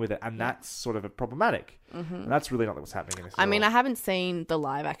end up going with it. And that's sort of problematic. And that's really not what's happening in this I mean, I haven't seen the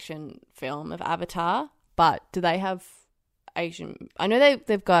live action film of Avatar, but do they have Asian... I know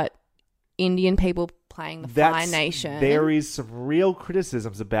they've got Indian people playing the Fire Nation. There is some real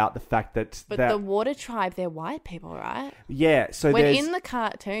criticisms about the fact that... But the Water Tribe, they're white people, right? Yeah, so when in the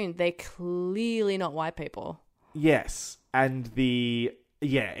cartoon, they're clearly not white people. Yes, and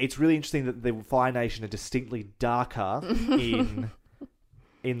it's really interesting that the Fire Nation are distinctly darker in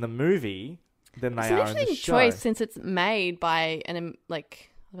the movie than they are in the show. It's an interesting choice since it's made by an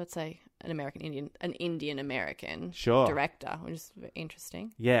American Indian, an Indian American director, which is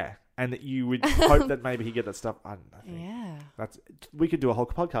interesting. Yeah, and that you would hope that maybe he get that stuff. I think we could do a whole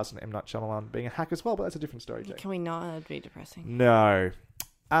podcast on M. Night Shyamalan being a hack as well, but that's a different story, Jake. Can we not? That'd be depressing. No.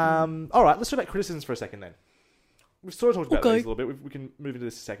 All right, let's talk about criticisms for a second then. We've sort of talked about these a little bit. We can move into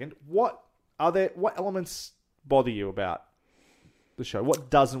this a second. What elements bother you about the show? What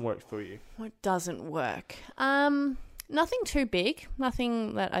doesn't work for you? What doesn't work? Nothing too big.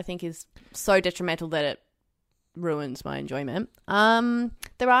 Nothing that I think is so detrimental that it ruins my enjoyment.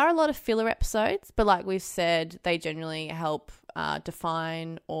 There are a lot of filler episodes, but like we've said, they generally help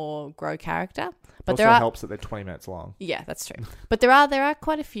define or grow character. But also there helps that they're 20 minutes long. Yeah, that's true. But there are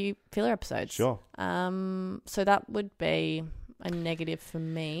quite a few filler episodes. Sure. So that would be a negative for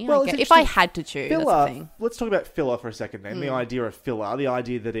me. Well, I guess, if I had to choose. Filler. That's the thing. Let's talk about filler for a second then. The idea of filler, the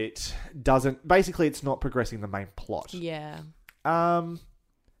idea that it doesn't... Basically, it's not progressing the main plot. Yeah.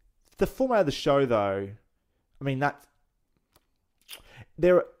 The format of the show, though, I mean,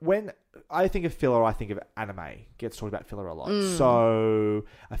 when I think of filler, I think of anime. Gets talked about filler a lot. So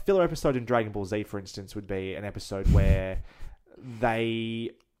a filler episode in Dragon Ball Z, for instance, would be an episode where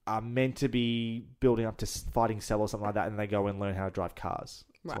they are meant to be building up to fighting Cell or something like that, and they go and learn how to drive cars.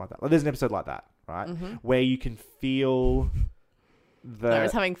 Something like that. Like, there's an episode like that, right? Where you can feel I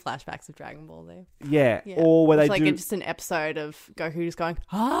was having flashbacks of Dragon Ball there. Yeah. Or where it's they like do... just an episode of Goku just going,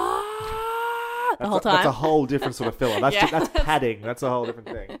 the whole time. That's a whole different sort of filler. That's padding. That's a whole different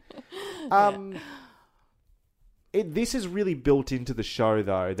thing. This is really built into the show,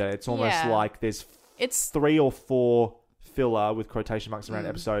 though, that it's almost like it's 3 or 4 filler with quotation marks around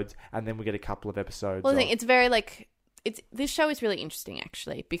episodes, and then we get a couple of episodes. Well, I think it's very this show is really interesting,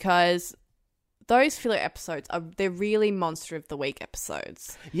 actually, because those filler episodes they're really monster of the week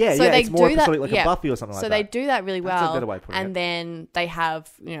episodes. Yeah, so yeah, they it's more do episodic, that, like a Buffy or something like that. So they do that really well. That's a better way of putting it. And then they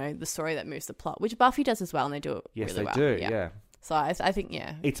have, the story that moves the plot, which Buffy does as well, and they do it really well. Yes, they do, yeah. So I think,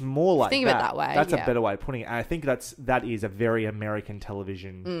 it's more like think that. of it that way. That's a better way of putting it. And I think that is a very American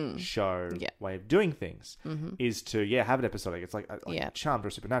television show way of doing things. Is to have an episodic. It's like Charmed or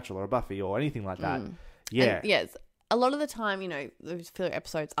Supernatural or a Buffy or anything like that. Yeah, and, yes. A lot of the time, those filler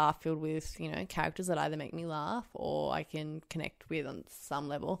episodes are filled with, characters that either make me laugh or I can connect with on some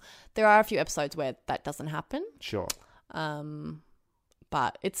level. There are a few episodes where that doesn't happen. Sure.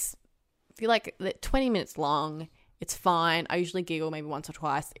 But if you're like 20 minutes long, it's fine. I usually giggle maybe once or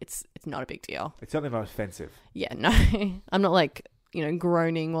twice. It's not a big deal. It's certainly not offensive. Yeah, no. I'm not like,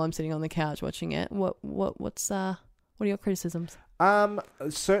 groaning while I'm sitting on the couch watching it. What are your criticisms?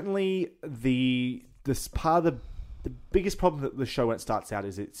 Certainly this part of the biggest problem that the show when it starts out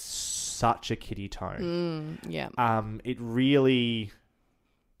is it's such a kiddie tone. It really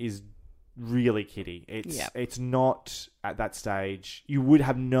is really kiddie. It's not at that stage. You would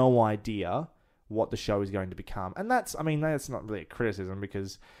have no idea what the show is going to become. And that's not really a criticism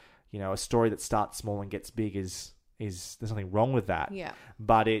because, a story that starts small and gets big is there's nothing wrong with that. Yeah.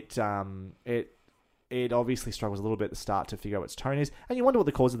 But it obviously struggles a little bit at the start to figure out what its tone is. And you wonder what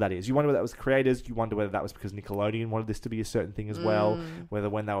the cause of that is. You wonder whether that was the creators. You wonder whether that was because Nickelodeon wanted this to be a certain thing as well. Whether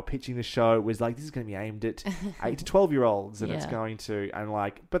when they were pitching the show, it was like, this is going to be aimed at 8 to 12-year-olds. And it's going to... And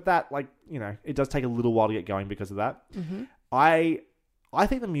but that, it does take a little while to get going because of that. I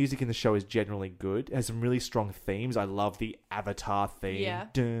think the music in the show is generally good. It has some really strong themes. I love the Avatar theme. Yeah.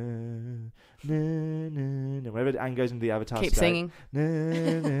 Dun, na, na, na. Whenever Aang goes into the Avatar Keep state, singing. Na,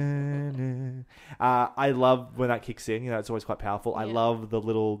 na, na. I love when that kicks in. It's always quite powerful. I love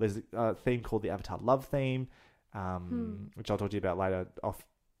there's a theme called the Avatar Love theme, which I'll talk to you about later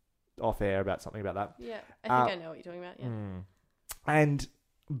off air about something about that. Yeah, I think I know what you're talking about. Yeah.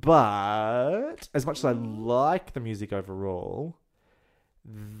 But as much as I like the music overall,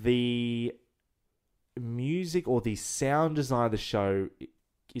 the music or the sound design of the show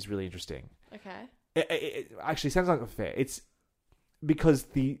is really interesting. Okay. It actually sounds like unfair. It's because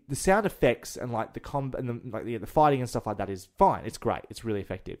the sound effects and like the combat and the fighting and stuff like that is fine. It's great. It's really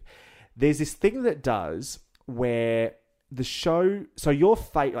effective. There's this thing that it does where the show. So your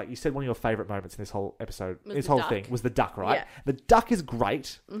like you said, one of your favorite moments in this whole episode, thing was the duck, right? Yeah. The duck is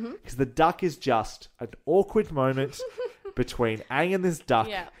great because the duck is just an awkward moment between Aang and this duck.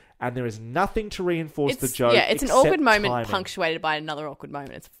 Yeah. And there is nothing to reinforce the joke. Yeah, it's an awkward moment timing. punctuated by another awkward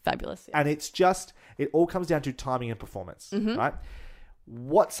moment. It's fabulous. Yeah. And it's just, it all comes down to timing and performance, right?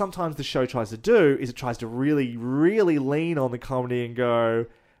 What sometimes the show tries to do is it tries to really, really lean on the comedy and go,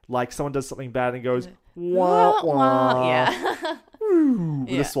 like someone does something bad and goes, wah, wah, yeah.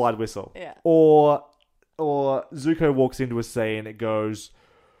 with a slide whistle. Yeah. Or Zuko walks into a scene and it goes,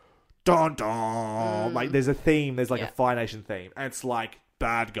 dun dun. Like there's a theme, there's like a Fire Nation theme. And it's like,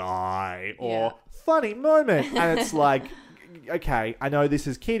 bad guy or funny moment. And it's like, okay, I know this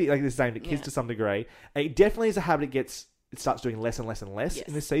is kiddie, like this is aimed at kids to some degree. It definitely is a habit it starts doing less and less and less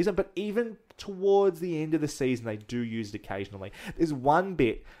in this season, but even towards the end of the season, they do use it occasionally. There's one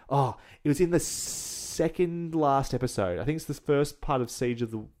bit, it was in the second last episode. I think it's the first part of Siege of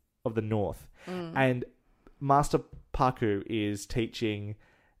the North. And Master Paku is teaching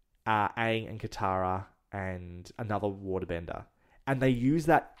Aang and Katara and another waterbender. And they use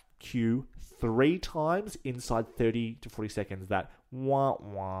that cue 3 times inside 30 to 40 seconds. That wah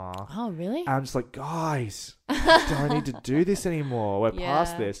wah. Oh, really? I'm just like, guys, don't need to do this anymore. We're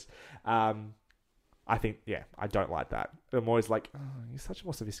past this. I think, I don't like that. I'm always like, oh, you're such a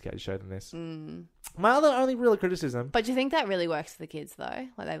more sophisticated show than this. My only real criticism. But do you think that really works for the kids, though?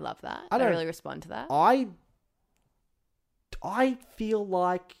 Like, they love that? They really respond to that? I feel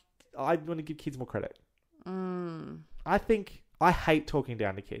like I want to give kids more credit. I hate talking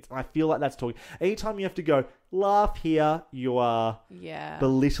down to kids. I feel like that's talking. Anytime you have to go, laugh here, you are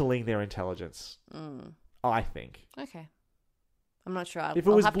belittling their intelligence. I think. Okay. I'm not sure. If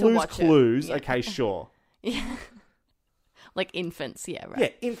it was Blue's Clues, okay, sure. Yeah. Like infants, yeah, right.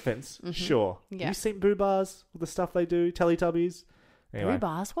 Yeah, infants, sure. Yeah. Have you seen Boo Bars? The stuff they do? Teletubbies? Anyway. Boo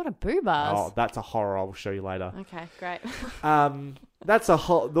Bars? What are Boo Bars? Oh, that's a horror I'll show you later. Okay, great. That's a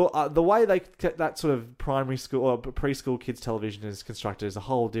whole... The way that sort of primary school or preschool kids television is constructed is a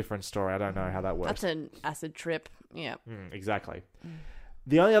whole different story. I don't know how that works. That's an acid trip. Yeah. Exactly.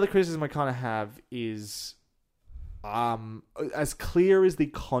 The only other criticism I kind of have is... as clear as the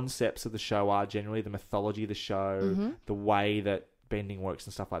concepts of the show are, generally the mythology of the show, the way that bending works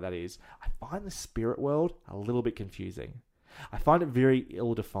and stuff like that is, I find the spirit world a little bit confusing. I find it very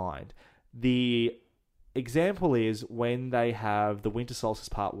ill-defined. The example is when they have the Winter Solstice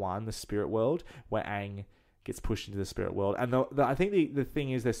Part 1, the spirit world, where Aang gets pushed into the spirit world. And I think the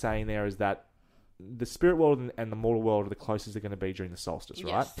thing is they're saying there is that the spirit world and the mortal world are the closest they're going to be during the solstice,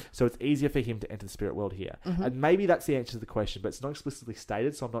 right? So it's easier for him to enter the spirit world here. And maybe that's the answer to the question, but it's not explicitly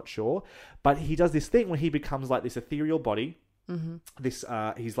stated, so I'm not sure. But he does this thing where he becomes like this ethereal body. This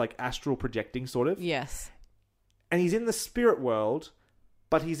he's like astral projecting, sort of. Yes. And he's in the spirit world,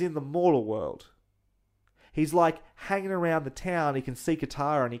 but he's in the mortal world. He's like hanging around the town. He can see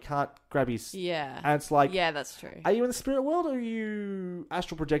Katara and he can't grab his... Yeah. And it's like... Yeah, that's true. Are you in the spirit world or are you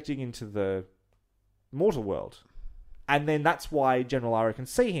astral projecting into the mortal world? And then that's why General Iroh can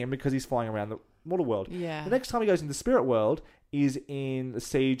see him, because he's flying around the mortal world. Yeah. The next time he goes into the spirit world is in the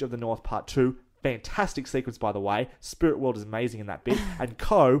Siege of the North Part 2. Fantastic sequence, by the way. Spirit world is amazing in that bit. And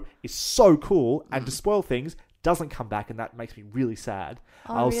Ko is so cool. And to spoil things, doesn't come back, and that makes me really sad.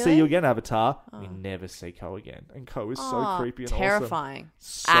 I'll see you again, Avatar. We never see Ko again. And Ko is so creepy and terrifying.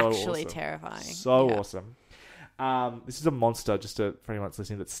 Awesome. Actually awesome. Terrifying. So awesome. This is a monster, just for anyone that's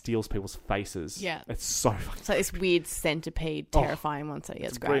listening, that steals people's faces. Yeah. It's so fucking... It's like this weird centipede, terrifying monster. Yeah,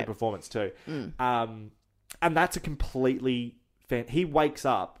 it's great. Brilliant performance too. And that's a completely... He wakes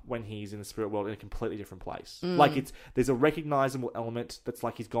up when he's in the spirit world in a completely different place. Like there's a recognizable element that's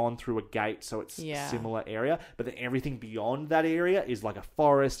like he's gone through a gate, so it's a similar area. But then everything beyond that area is like a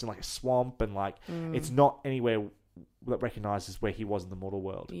forest and like a swamp, and like it's not anywhere that recognizes where he was in the mortal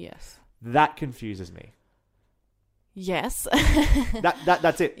world. Yes, that confuses me. Yes,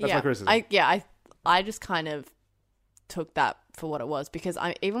 that's it. That's my criticism. I just kind of took that for what it was, because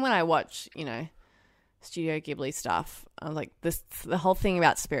even when I watch, Studio Ghibli stuff, I was like, the whole thing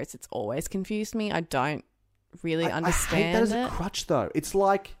about spirits, it's always confused me. I don't really understand it. I hate that as a crutch, though. It's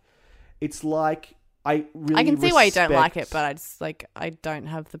like I can see why you don't like it, but I just I don't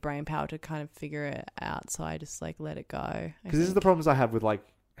have the brain power to kind of figure it out, so I just let it go. Because this is the problems I have with like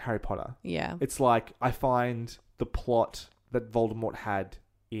Harry Potter. Yeah, it's like I find the plot that Voldemort had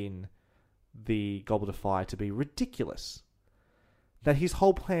in the Goblet of Fire to be ridiculous. That his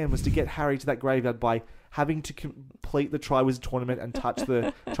whole plan was to get Harry to that graveyard by having to complete the Triwizard Tournament and touch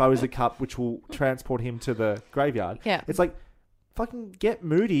the Triwizard Cup, which will transport him to the graveyard. Yeah. It's like, fucking get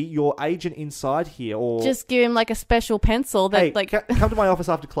Moody, your agent, inside here, or... Just give him a special pencil that come to my office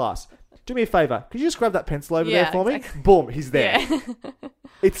after class. Do me a favour. Could you just grab that pencil over there for me? Boom, he's there. Yeah.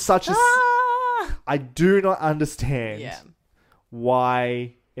 It's such a... I do not understand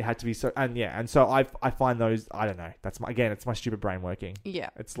why... It had to be so, and so I find those, I don't know. That's it's my stupid brain working. Yeah,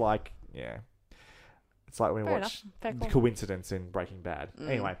 it's like when we watch The Coincidence in Breaking Bad.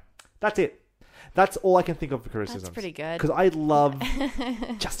 Anyway, that's it. That's all I can think of for criticisms. That's pretty good, because I love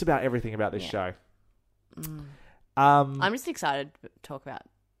just about everything about this show. I'm just excited to talk about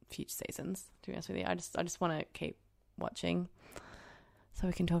future seasons. To be honest with you, I just want to keep watching, so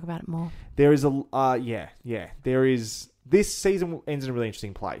we can talk about it more. There is there is. This season ends in a really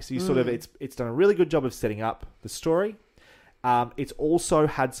interesting place. You sort of it's done a really good job of setting up the story. It's also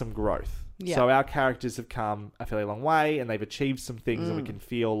had some growth. Yeah. So our characters have come a fairly long way, and they've achieved some things, and we can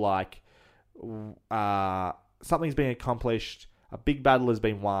feel like something's been accomplished. A big battle has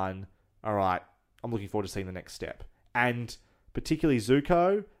been won. All right, I'm looking forward to seeing the next step. And particularly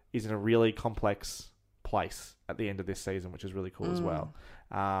Zuko is in a really complex place at the end of this season, which is really cool as well.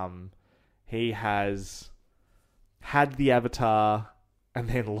 He has had the Avatar and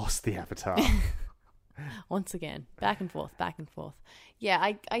then lost the Avatar. Once again, back and forth, back and forth.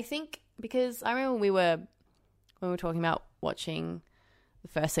 Yeah, I think because I remember when we were talking about watching the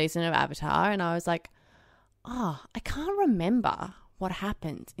first season of Avatar, and I was like, I can't remember what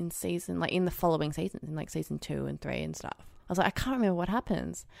happened in the following seasons, in like season 2 and 3 and stuff. I was like, I can't remember what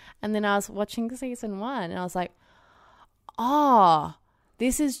happens. And then I was watching season 1 and I was like,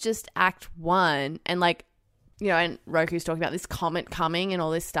 this is just act 1. And like, you know, and Roku's talking about this comet coming and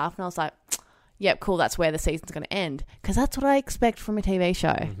all this stuff. And I was like, yep, cool, that's where the season's going to end. Because that's what I expect from a TV show.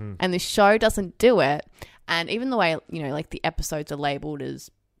 Mm-hmm. And the show doesn't do it. And even the way, you know, like the episodes are labelled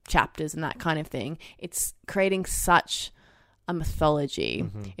as chapters and that kind of thing, it's creating such a mythology.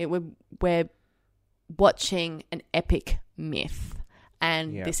 Mm-hmm. We're watching an epic myth.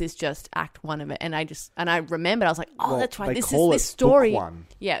 And this is just act 1 of it. And I remembered, I was like, that's right. This story. Book 1.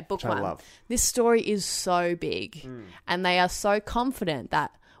 Yeah, book 1. This story is so big. And they are so confident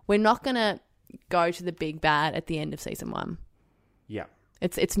that we're not going to go to the big bad at the end of season 1. Yeah.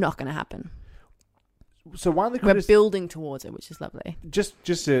 It's not going to happen. So one of the we're building towards it, which is lovely. Just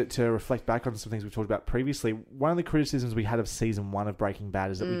to reflect back on some things we've talked about previously, one of the criticisms we had of season 1 of Breaking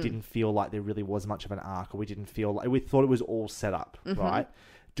Bad is that we didn't feel like there really was much of an arc, or we thought it was all set up, right?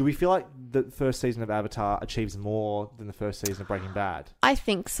 Do we feel like the first season of Avatar achieves more than the first season of Breaking Bad? I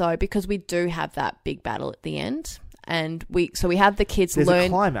think so, because we do have that big battle at the end. And we have the kids There's a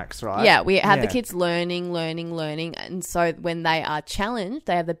climax, right? Yeah, we have the kids learning. And so when they are challenged,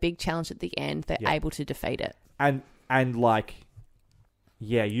 they have the big challenge at the end. They're able to defeat it. And like,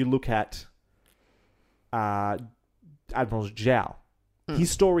 you look at Admiral Zhao. His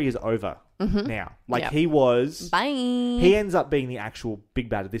story is over now. Like he was... Bye! He ends up being the actual big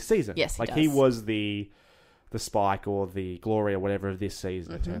bad of this season. Yes, he does. He was the Spike or the Glory or whatever of this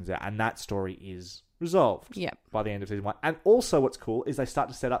season, it turns out. And that story is... resolved by the end of season 1. And also what's cool is they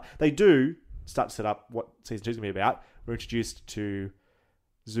do start to set up what season 2 is going to be about. We're introduced to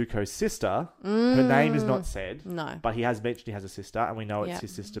Zuko's sister. Her name is not said. No. But he has mentioned he has a sister, and we know it's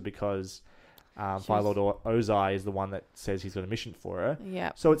his sister because Fire Lord Ozai is the one that says he's got a mission for her.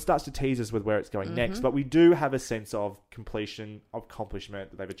 Yeah. So it starts to tease us with where it's going next. But we do have a sense of completion, of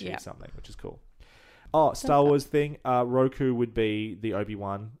accomplishment, that they've achieved something, which is cool. Star Wars thing. Roku would be the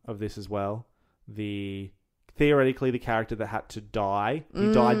Obi-Wan of this as well. Theoretically the character that had to die.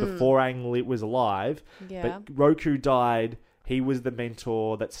 He died before Aang was alive. Yeah. But Roku died. He was the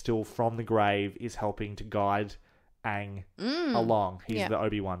mentor that still from the grave is helping to guide Aang along. He's the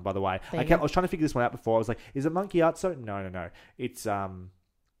Obi-Wan, by the way. I was trying to figure this one out before. I was like, is it Monkey Atso? No. It's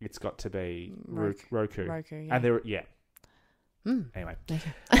got to be Roku. And there Anyway.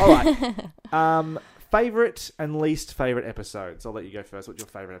 Okay. All right. Favorite and least favorite episodes. I'll let you go first. What's your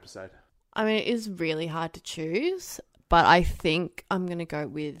favorite episode? I mean, it is really hard to choose, but I think I'm going to go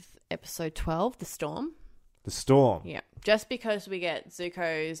with episode 12, The Storm. The Storm. Yeah. Just because we get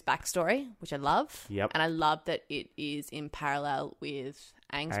Zuko's backstory, which I love. Yep. And I love that it is in parallel with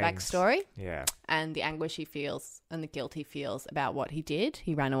Aang's backstory. Yeah. And the anguish he feels and the guilt he feels about what he did.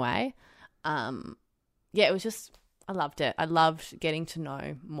 He ran away. It was just, I loved it. I loved getting to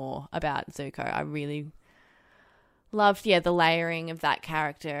know more about Zuko. I really loved, the layering of that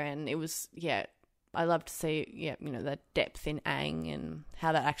character, and it was, I loved to see, the depth in Aang and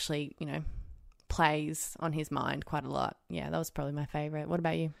how that actually, plays on his mind quite a lot. Yeah, that was probably my favourite. What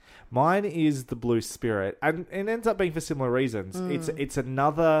about you? Mine is The Blue Spirit, and it ends up being for similar reasons. It's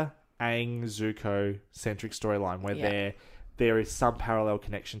another Aang Zuko centric storyline where there is some parallel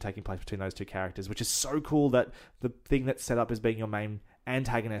connection taking place between those two characters, which is so cool that the thing that's set up as being your main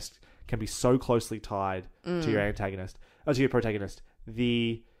antagonist can be so closely tied to your antagonist, to your protagonist. So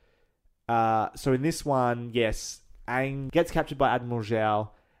in this one, yes, Aang gets captured by Admiral Zhao,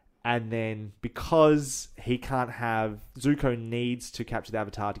 and then because he can't have... Zuko needs to capture the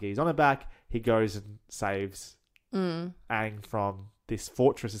Avatar to get his honor back, he goes and saves Aang from this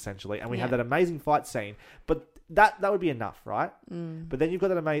fortress, essentially, and we have that amazing fight scene. But that would be enough, right? But then you've got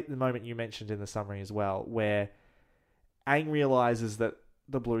the moment you mentioned in the summary as well, where Aang realizes that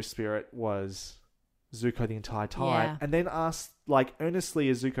the Blue Spirit was Zuko the entire time, and then asks, like, earnestly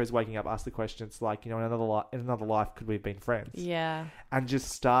as Zuko's waking up, asks the questions like, in another life, could we have been friends? Yeah. And just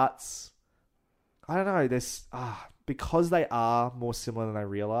starts, I don't know, because they are more similar than they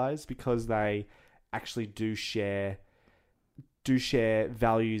realize, because they actually do share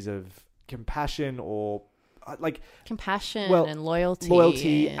values of compassion or and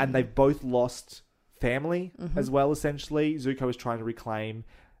loyalty, and they've both lost family as well, essentially. Zuko is trying to reclaim.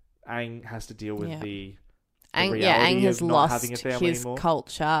 Aang has to deal with the reality Aang has of not lost having a family his anymore.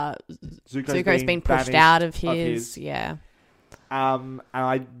 culture. Zuko's been pushed out of his. Yeah. And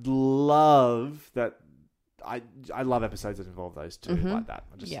I love that. I love episodes that involve those two like that.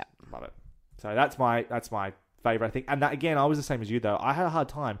 I just love it. So that's my favorite, I think. And that, again, I was the same as you, though. I had a hard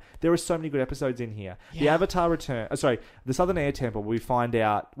time. There are so many good episodes in here. The Avatar Return... the Southern Air Temple, we find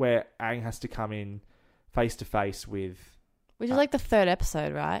out where Aang has to come in face to face with... Which is like the third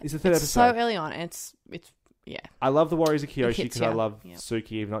episode, right? It's the third episode. So early on. It's I love the Warriors of Kyoshi because I you. love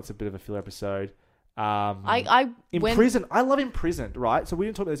Suki, even though it's a bit of a filler episode. Imprisoned. I love Imprisoned, right? So we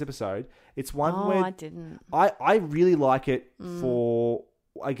didn't talk about this episode. It's one where... I didn't. I really like it for...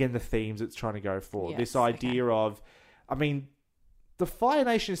 Again, the themes it's trying to go for. Yes, this idea of... I mean, the Fire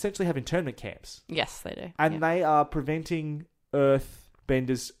Nation essentially have internment camps. Yes, they do. And they are preventing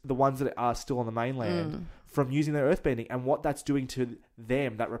earthbenders, the ones that are still on the mainland, from using their earthbending. And what that's doing to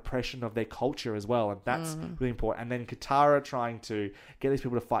them, that repression of their culture as well. And that's really important. And then Katara trying to get these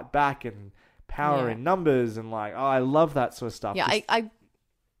people to fight back and power in numbers. And I love that sort of stuff. Yeah,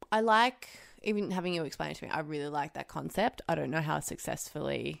 I like... Even having you explain it to me, I really like that concept. I don't know how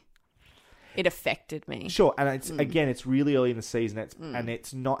successfully it affected me. Sure, and it's again, it's really early in the season, and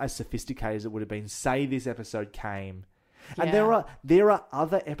it's not as sophisticated as it would have been. Say this episode came, and there are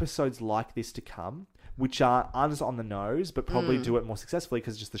other episodes like this to come, which aren't as on the nose, but probably do it more successfully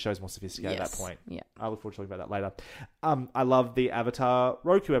because just the show's more sophisticated at that point. Yeah, I look forward to talking about that later. I love the Avatar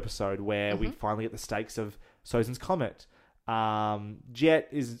Roku episode where we finally get the stakes of Sozin's Comet. Jet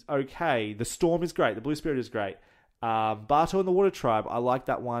is okay. The Storm is great. The Blue Spirit is great. Bato and the Water Tribe. I like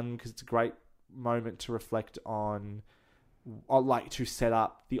that one because it's a great moment to reflect on, to set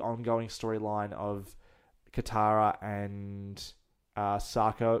up the ongoing storyline of Katara and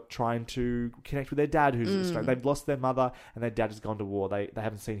Sokka trying to connect with their dad, who's they've lost their mother and their dad has gone to war. They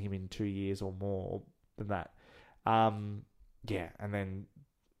haven't seen him in 2 years or more than that. And then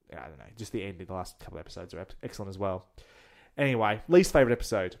I don't know. Just the end of the last couple of episodes are excellent as well. Anyway, least favourite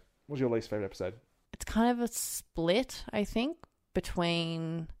episode. What's your least favourite episode? It's kind of a split, I think,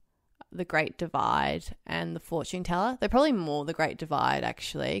 between The Great Divide and The Fortune Teller. They're probably more The Great Divide,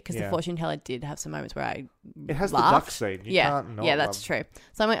 actually, because The Fortune Teller did have some moments where I It has laughed. the duck scene. You yeah, can't not that's true.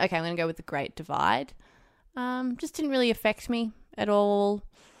 So I'm going to go with The Great Divide. Just didn't really affect me at all.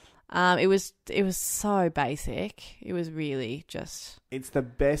 It was so basic. It was really just... It's the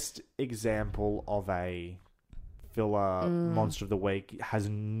best example of a filler monster of the week. It has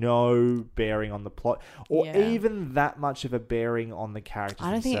no bearing on the plot or even that much of a bearing on the characters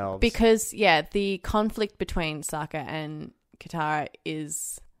themselves. I don't think... Because, the conflict between Sokka and Katara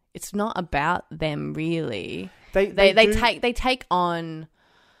is... It's not about them, really. They take on...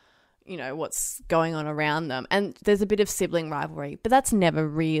 what's going on around them. And there's a bit of sibling rivalry, but that's never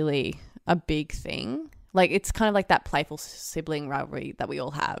really a big thing. It's kind of like that playful sibling rivalry that we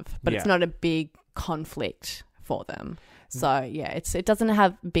all have, but it's not a big conflict for them. So, it doesn't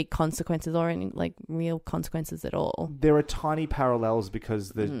have big consequences or any, real consequences at all. There are tiny parallels because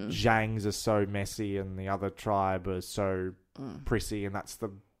the Zhangs are so messy and the other tribe are so prissy, and that's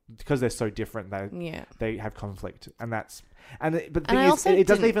because they're so different, they have conflict, but the thing is, it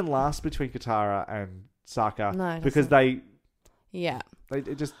doesn't even last between Katara and Sokka because they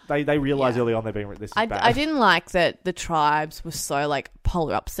realize early on they're being this is bad. I didn't like that the tribes were so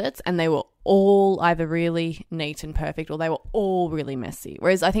polar opposites, and they were all either really neat and perfect or they were all really messy.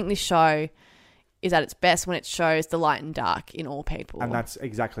 Whereas I think this show is at its best when it shows the light and dark in all people. And that's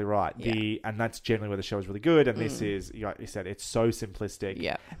exactly right. And that's generally where the show is really good. And this is, like you said, it's so simplistic.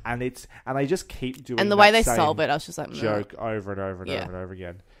 Yeah. And they just keep doing and the way they solve it, I was just like... joke over and over and over and over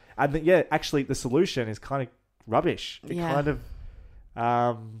again. And actually the solution is kind of rubbish. It kind of...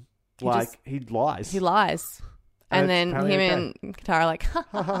 he lies. He lies. And then him and Katara are like...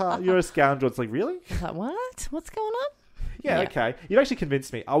 You're a scoundrel. It's like, really? I was like, what? What's going on? Yeah, okay. You've actually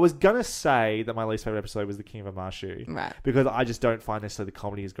convinced me. I was going to say that my least favourite episode was The King of Amashu. Right. Because I just don't find necessarily the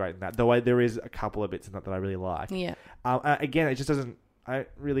comedy is great in that. Though there is a couple of bits in that I really like. Yeah. Again, it just doesn't... I don't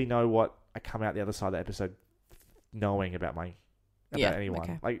really know what I come out the other side of the episode knowing about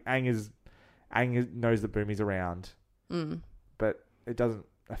anyone. Okay. Aang knows that Boomy's around. But it doesn't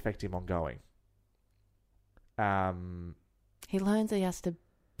affect him ongoing. He learns that he has to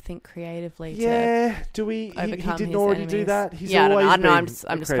think creatively. Yeah, do we? He didn't already do that. He's always I don't know.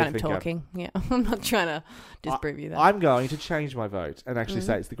 I'm just kind of talking. Yeah, I'm not trying to disprove you that. I'm going to change my vote and actually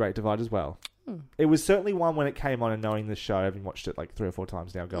say it's The Great Divide as well. It was certainly one when it came on, and knowing the show, having watched it 3 or 4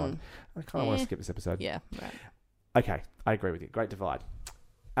 times now, going, I kind of want to skip this episode. Yeah, right. Okay, I agree with you. Great Divide.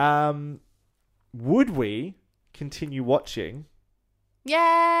 Would we continue watching?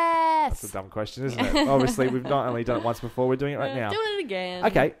 Yes! That's a dumb question, isn't it? Obviously, we've not only done it once before, we're doing it right now. Do it again.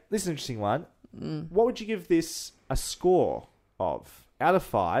 Okay, this is an interesting one. What would you give this a score of, out of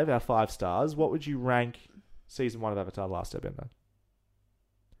 5, our 5 stars, what would you rank season 1 of Avatar: The Last Airbender?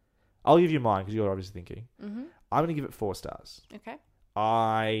 I'll give you mine because you're obviously thinking. Mm-hmm. I'm going to give it 4 stars. Okay.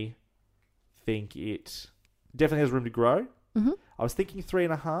 I think it definitely has room to grow. Mm-hmm. I was thinking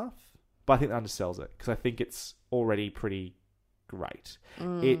 3.5, but I think that undersells it because I think it's already pretty great.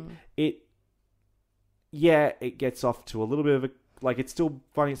 It gets off to a little bit of a, like, it's still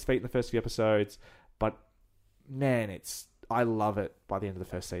finding its feet in the first few episodes, but man, I love it by the end of the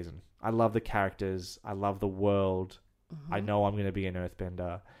first season. I love the characters. I love the world. Mm-hmm. I know I'm going to be an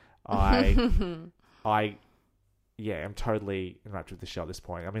earthbender. I'm totally enraptured with the show at this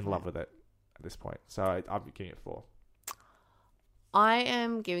point. I'm in love with it at this point. So I'm giving it 4. I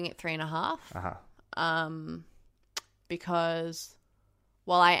am giving it 3.5. Uh-huh. Because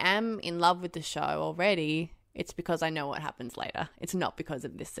while I am in love with the show already, it's because I know what happens later. It's not because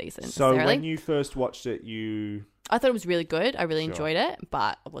of this season. So when you first watched it, I thought it was really good. I really Sure. enjoyed it,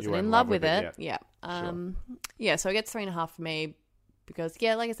 but I wasn't in love with it. Yeah. So it gets 3.5 for me because,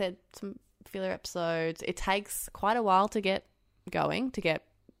 like I said, some filler episodes. It takes quite a while to get going, to get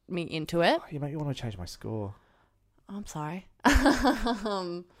me into it. Oh, you make me want to change my score. I'm sorry.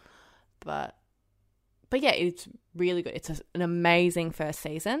 But yeah, it's really good. It's an amazing first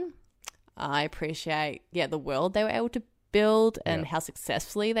season. I appreciate, the world they were able to build and how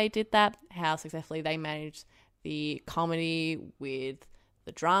successfully they did that, how successfully they managed the comedy with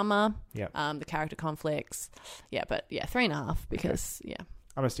the drama, the character conflicts. But 3.5 because, I'm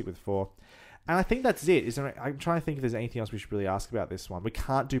going to stick with 4. And I think that's it. I'm trying to think if there's anything else we should really ask about this one. We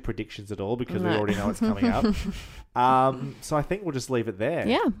can't do predictions at all because we already know it's coming up. So I think we'll just leave it there.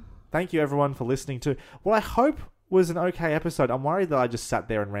 Yeah. Thank you, everyone, for listening to what I hope was an okay episode. I'm worried that I just sat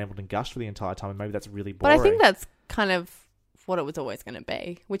there and rambled and gushed for the entire time, and maybe that's really boring. But I think that's kind of what it was always going to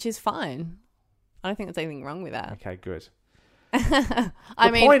be, which is fine. I don't think there's anything wrong with that. Okay, good.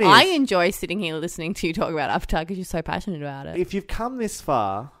 I enjoy sitting here listening to you talk about Avatar because you're so passionate about it. If you've come this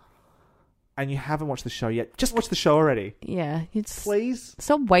far and you haven't watched the show yet, just watch the show already. Yeah. Please.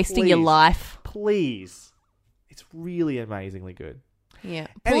 Stop wasting your life. Please. It's really amazingly good. Yeah.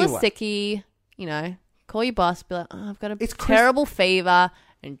 Pull Anyway. a sickie, call your boss, be like, I've got a terrible fever,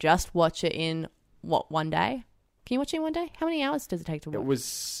 and just watch it in, 1 day? Can you watch it in 1 day? How many hours does it take to watch? It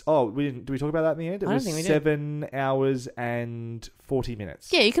was... Oh, did we talk about that in the end? It I don't was think we did. 7 hours and 40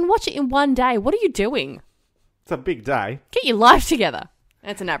 minutes. Yeah, you can watch it in 1 day. What are you doing? It's a big day. Get your life together.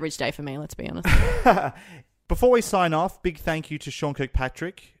 That's an average day for me, let's be honest. Before we sign off, big thank you to Sean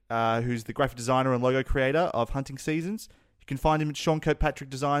Kirkpatrick, who's the graphic designer and logo creator of Hunting Seasons. You can find him at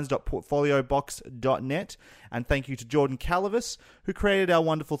seankirkpatrickdesigns.portfoliobox.net. And thank you to Jordan Calavis, who created our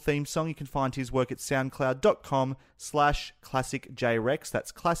wonderful theme song. You can find his work at soundcloud.com/classicjrex.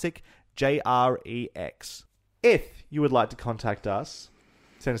 That's classic JREX. If you would like to contact us,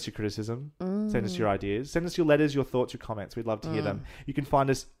 send us your criticism, send us your ideas, send us your letters, your thoughts, your comments. We'd love to hear them. You can find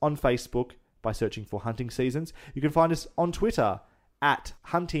us on Facebook by searching for Hunting Seasons. You can find us on Twitter at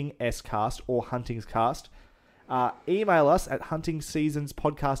HuntingScast or HuntingsCast. Email us at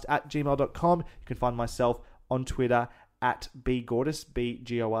huntingseasonspodcast@gmail.com. You can find myself on Twitter at bgordes,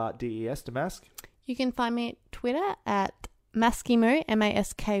 BGORDES, Damask. You can find me at Twitter at Maskimoo,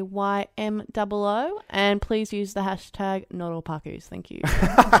 MASKYMOO, and please use the hashtag not all Pakus. Thank you.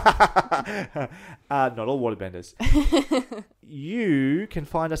 Not all waterbenders. You can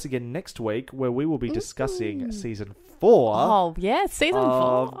find us again next week where we will be discussing season 4 Oh, yeah, season 4.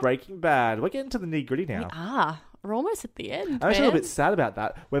 of Breaking Bad. We're getting to the nitty-gritty now. We're almost at the end. I'm actually a little bit sad about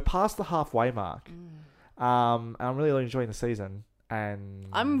that. We're past the halfway mark. And I'm really enjoying the season. And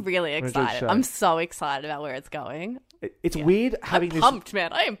I'm really I'm enjoying the excited. show. I'm so excited about where it's going. It's weird having I'm pumped,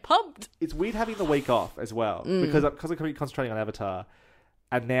 man. I am pumped. It's weird having the week off as well because I'm concentrating on Avatar,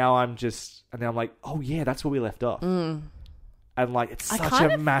 and now I'm like, oh yeah, that's where we left off, and like it's such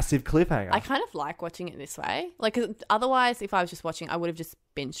a massive cliffhanger. I kind of like watching it this way. Like, 'cause otherwise, if I was just watching, I would have just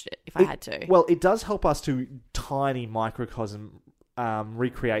binged it if I had to. Well, it does help us to tiny microcosm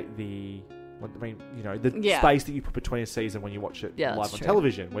recreate the space that you put between a season when you watch it live on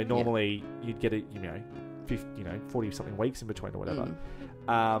television, where normally you'd get it, 40 something weeks in between or whatever.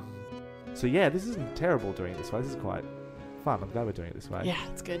 So yeah, this isn't terrible doing it this way. This is quite fun. I'm glad we're doing it this way. Yeah,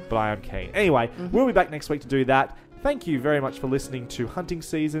 it's good. But I am keen. Anyway, we'll be back next week to do that. Thank you very much for listening to Hunting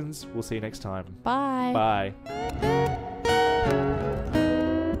Seasons. We'll see you next time. Bye. Bye.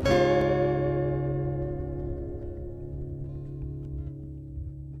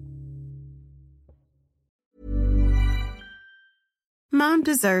 Mom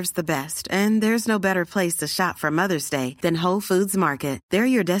deserves the best, and there's no better place to shop for Mother's Day than Whole Foods Market. They're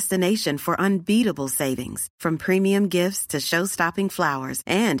your destination for unbeatable savings, from premium gifts to show-stopping flowers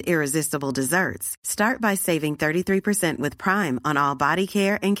and irresistible desserts. Start by saving 33% with Prime on all body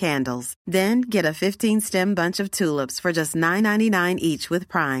care and candles. Then get a 15-stem bunch of tulips for just $9.99 each with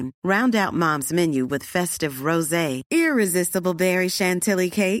Prime. Round out Mom's menu with festive rosé, irresistible berry chantilly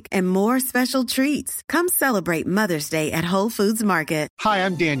cake, and more special treats. Come celebrate Mother's Day at Whole Foods Market. Hi,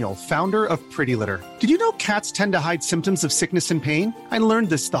 I'm Daniel, founder of Pretty Litter. Did you know cats tend to hide symptoms of sickness and pain? I learned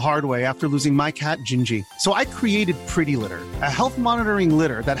this the hard way after losing my cat, Gingy. So I created Pretty Litter, a health monitoring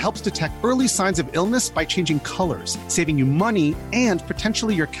litter that helps detect early signs of illness by changing colors, saving you money and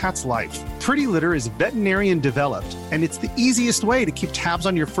potentially your cat's life. Pretty Litter is veterinarian developed, and it's the easiest way to keep tabs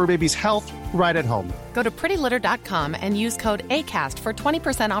on your fur baby's health right at home. Go to prettylitter.com and use code ACAST for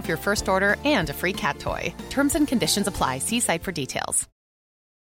 20% off your first order and a free cat toy. Terms and conditions apply. See site for details.